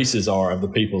what the races are of the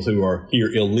people who are here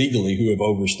illegally, who have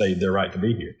overstayed their right to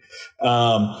be here.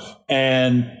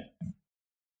 And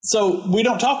so we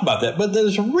don't talk about that, but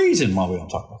there's a reason why we don't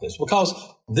talk about this, because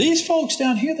these folks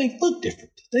down here, they look different.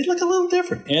 They look a little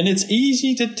different. And it's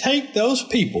easy to take those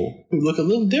people who look a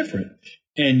little different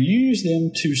and use them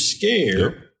to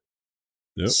scare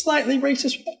slightly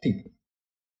racist white people.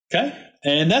 Okay?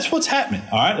 And that's what's happening.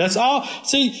 All right? That's all.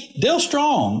 See, Dale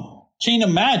Strong can't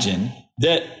imagine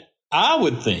that I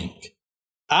would think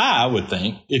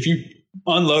if you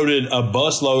unloaded a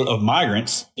busload of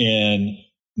migrants in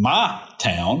my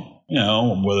town,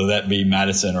 whether that be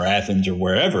Madison or Athens or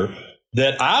wherever,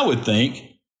 that I would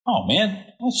think, oh man,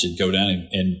 I should go down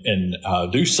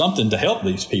and do something to help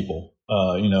these people.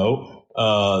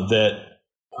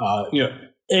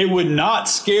 It would not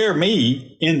scare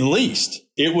me in the least.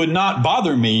 It would not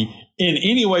bother me in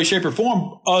any way, shape, or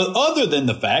form, other than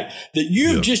the fact that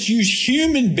you've just used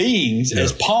human beings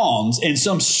as pawns in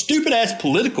some stupid-ass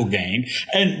political game,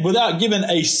 and without giving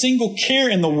a single care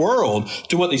in the world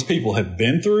to what these people have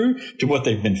been through, to what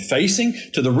they've been facing,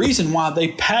 to the reason why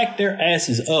they packed their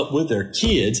asses up with their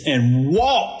kids and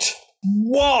walked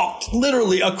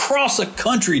literally across a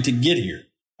country to get here.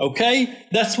 Okay?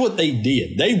 That's what they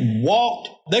did. They walked.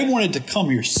 They wanted to come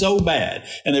here so bad,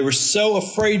 and they were so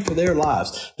afraid for their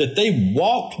lives that they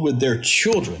walked with their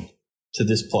children to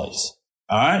this place.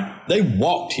 All right. They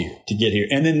walked here to get here.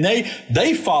 And then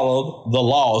they followed the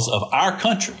laws of our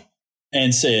country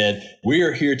and said, we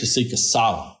are here to seek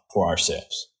asylum for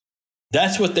ourselves.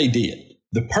 That's what they did.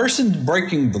 The person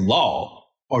breaking the law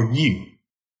are you.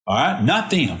 All right.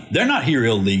 Not them. They're not here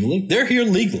illegally. They're here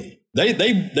legally. They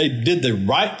did the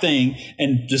right thing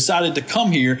and decided to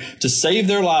come here to save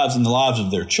their lives and the lives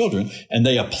of their children. And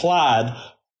they applied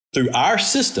through our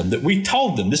system that we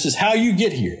told them, this is how you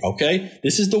get here. Okay.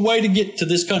 This is the way to get to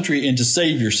this country and to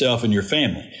save yourself and your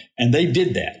family. And they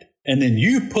did that. And then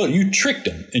you tricked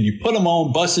them and you put them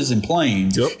on buses and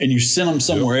planes and you sent them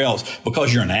somewhere else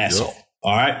because you're an asshole.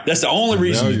 All right. That's the only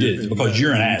reason you did it, because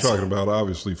you're an asshole. You're talking about,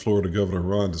 obviously, Florida Governor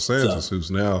Ron DeSantis,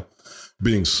 who's now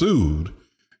being sued.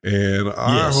 And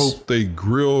I hope they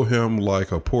grill him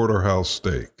like a porterhouse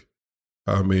steak.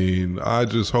 I mean, I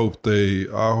just hope they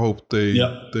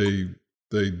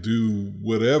do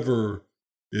whatever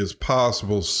is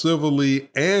possible civilly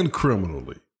and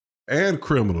criminally.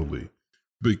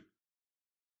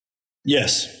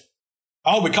 Yes.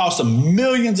 I hope it costs them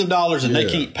millions of dollars and they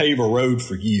can't pave a road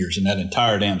for years in that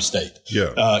entire damn state.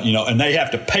 Yeah. And they have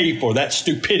to pay for that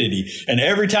stupidity. And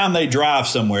every time they drive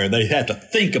somewhere, they have to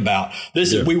think about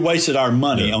this. We wasted our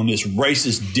money on this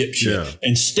racist dipshit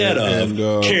instead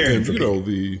of caring for people.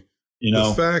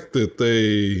 The fact that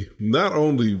they not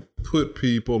only put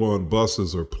people on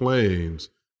buses or planes,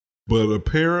 but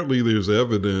apparently there's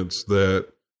evidence that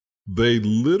they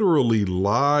literally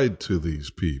lied to these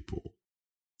people.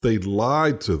 They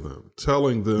lied to them,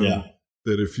 telling them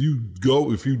that if you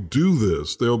do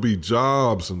this, there'll be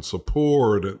jobs and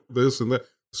support and this and that.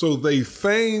 So they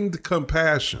feigned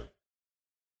compassion.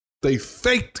 They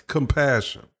faked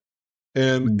compassion.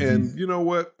 And you know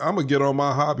what? I'm going to get on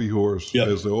my hobby horse,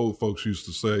 as the old folks used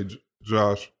to say,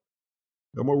 Josh.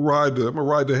 I'm going to ride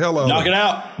the hell out of it. Knock it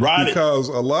out. Ride it. Because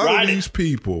a lot of these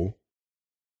people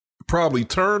probably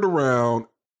turned around,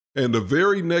 and the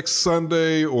very next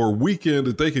Sunday or weekend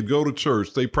that they could go to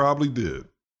church, they probably did,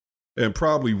 and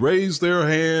probably raised their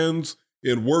hands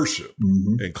in worship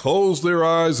and closed their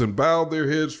eyes and bowed their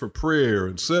heads for prayer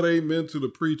and said amen to the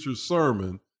preacher's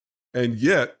sermon. And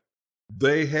yet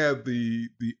they had the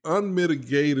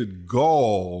unmitigated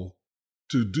gall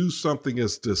to do something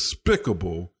as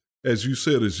despicable, as you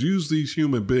said, as use these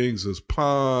human beings as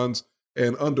pawns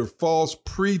and under false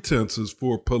pretenses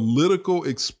for political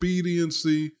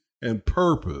expediency and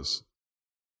purpose.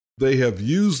 They have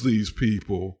used these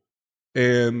people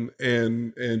and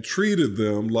treated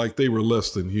them like they were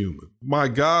less than human. My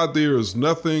God, there is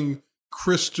nothing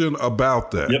Christian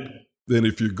about that. Then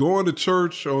if you're going to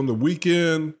church on the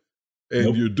weekend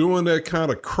and you're doing that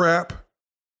kind of crap,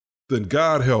 then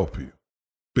God help you.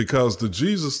 Because the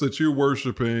Jesus that you're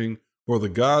worshiping or the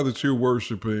God that you're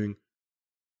worshiping,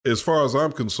 as far as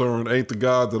I'm concerned, ain't the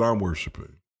God that I'm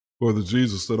worshiping or the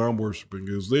Jesus that I'm worshiping.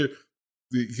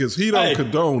 Because he don't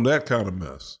condone that kind of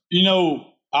mess.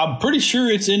 I'm pretty sure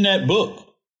it's in that book.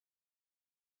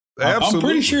 Absolutely. I'm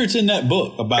pretty sure it's in that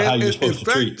book about how you're supposed to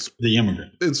treat the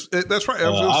immigrant. That's right.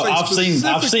 I've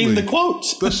seen the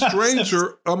quotes. The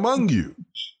stranger among you.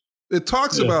 It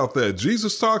talks about that.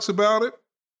 Jesus talks about it.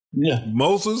 Yeah.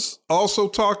 Moses also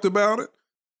talked about it.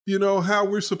 How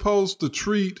we're supposed to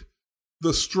treat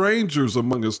the strangers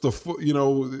among us,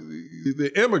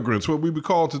 the immigrants, what we would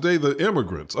call today the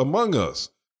immigrants among us,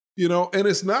 and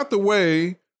it's not the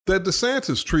way that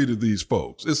DeSantis treated these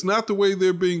folks. It's not the way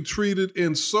they're being treated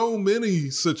in so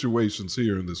many situations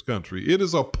here in this country. It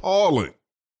is appalling.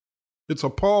 It's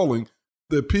appalling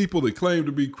that people that claim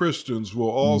to be Christians will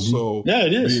also be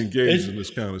engaged in this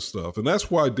kind of stuff. And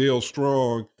that's why Dale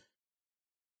Strong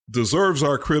deserves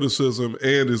our criticism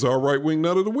and is our right-wing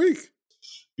nut of the week.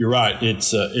 You're right.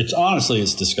 It's honestly,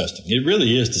 it's disgusting. It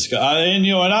really is disgusting.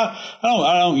 And I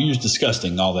don't use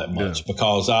disgusting all that much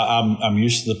because I'm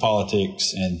used to the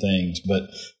politics and things. But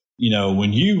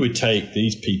when you would take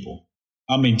these people,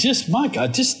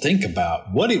 just think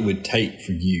about what it would take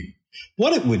for you.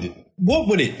 What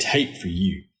would it take for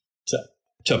you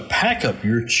to pack up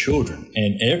your children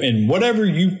and whatever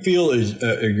you feel is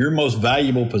your most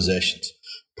valuable possessions,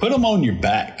 put them on your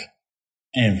back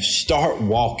and start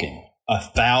walking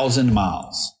 1,000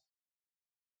 miles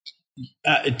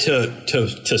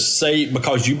to save,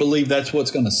 because you believe that's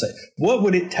what's going to save. What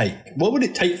would it take? What would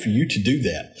it take for you to do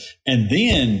that? And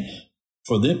then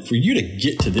for you to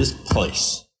get to this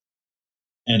place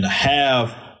and to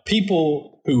have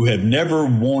people who have never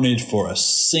wanted for a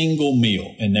single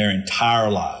meal in their entire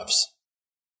lives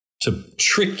to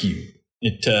trick you,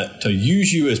 to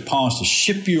use you as pawns, to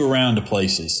ship you around to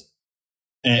places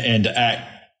and to act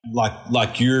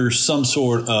like you're some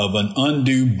sort of an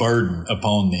undue burden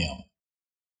upon them.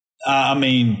 I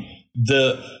mean,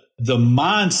 the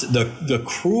mindset, the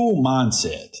cruel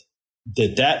mindset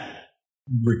that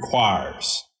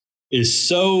requires is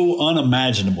so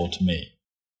unimaginable to me,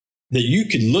 that you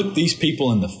could look these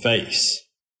people in the face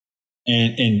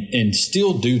and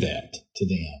still do that to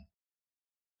them.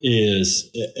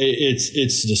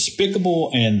 It's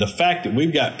despicable, and the fact that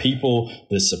we've got people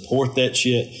that support that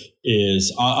shit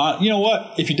is, you know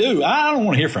what? If you do, I don't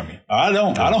want to hear from you. I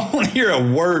don't want to hear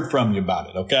a word from you about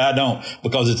it. Okay, I don't,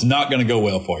 because it's not going to go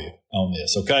well for you on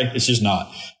this. Okay, it's just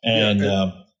not. And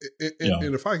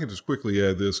and if I can just quickly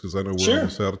add this, because I know we're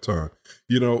almost out of time.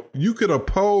 You could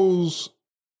oppose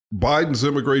Biden's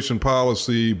immigration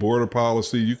policy, border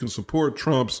policy. You can support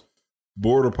Trump's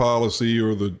border policy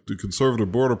or the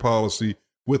conservative border policy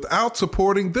without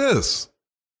supporting this.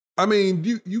 I mean,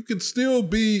 you could still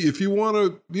be, if you want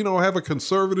to, have a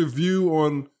conservative view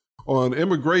on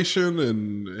immigration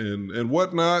and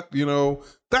whatnot,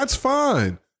 that's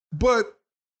fine. But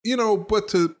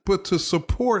to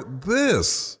support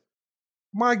this,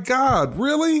 my God,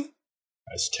 really?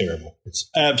 That's terrible. It's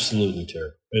absolutely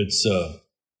terrible. It's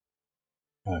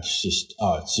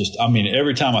just, I mean,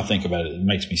 every time I think about it, it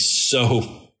makes me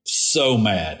so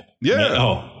mad. Yeah.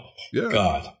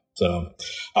 God. So,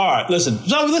 all right, listen,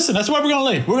 that's where we're going to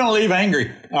leave. We're going to leave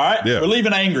angry. All right. Yeah. We're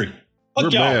leaving angry.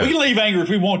 Look, y'all, mad. We can leave angry if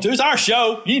we want to. It's our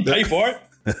show. You need to pay for it.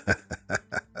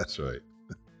 That's right.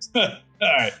 All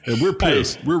right. And we're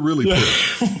pissed. Hey. We're really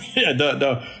pissed. Yeah.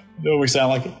 Don't we sound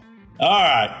like it? All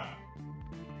right.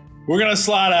 We're going to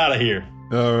slide out of here.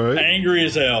 All right. Angry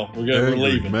as hell. We're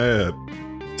leaving. Mad.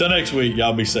 Till next week,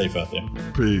 y'all be safe out there.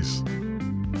 Peace.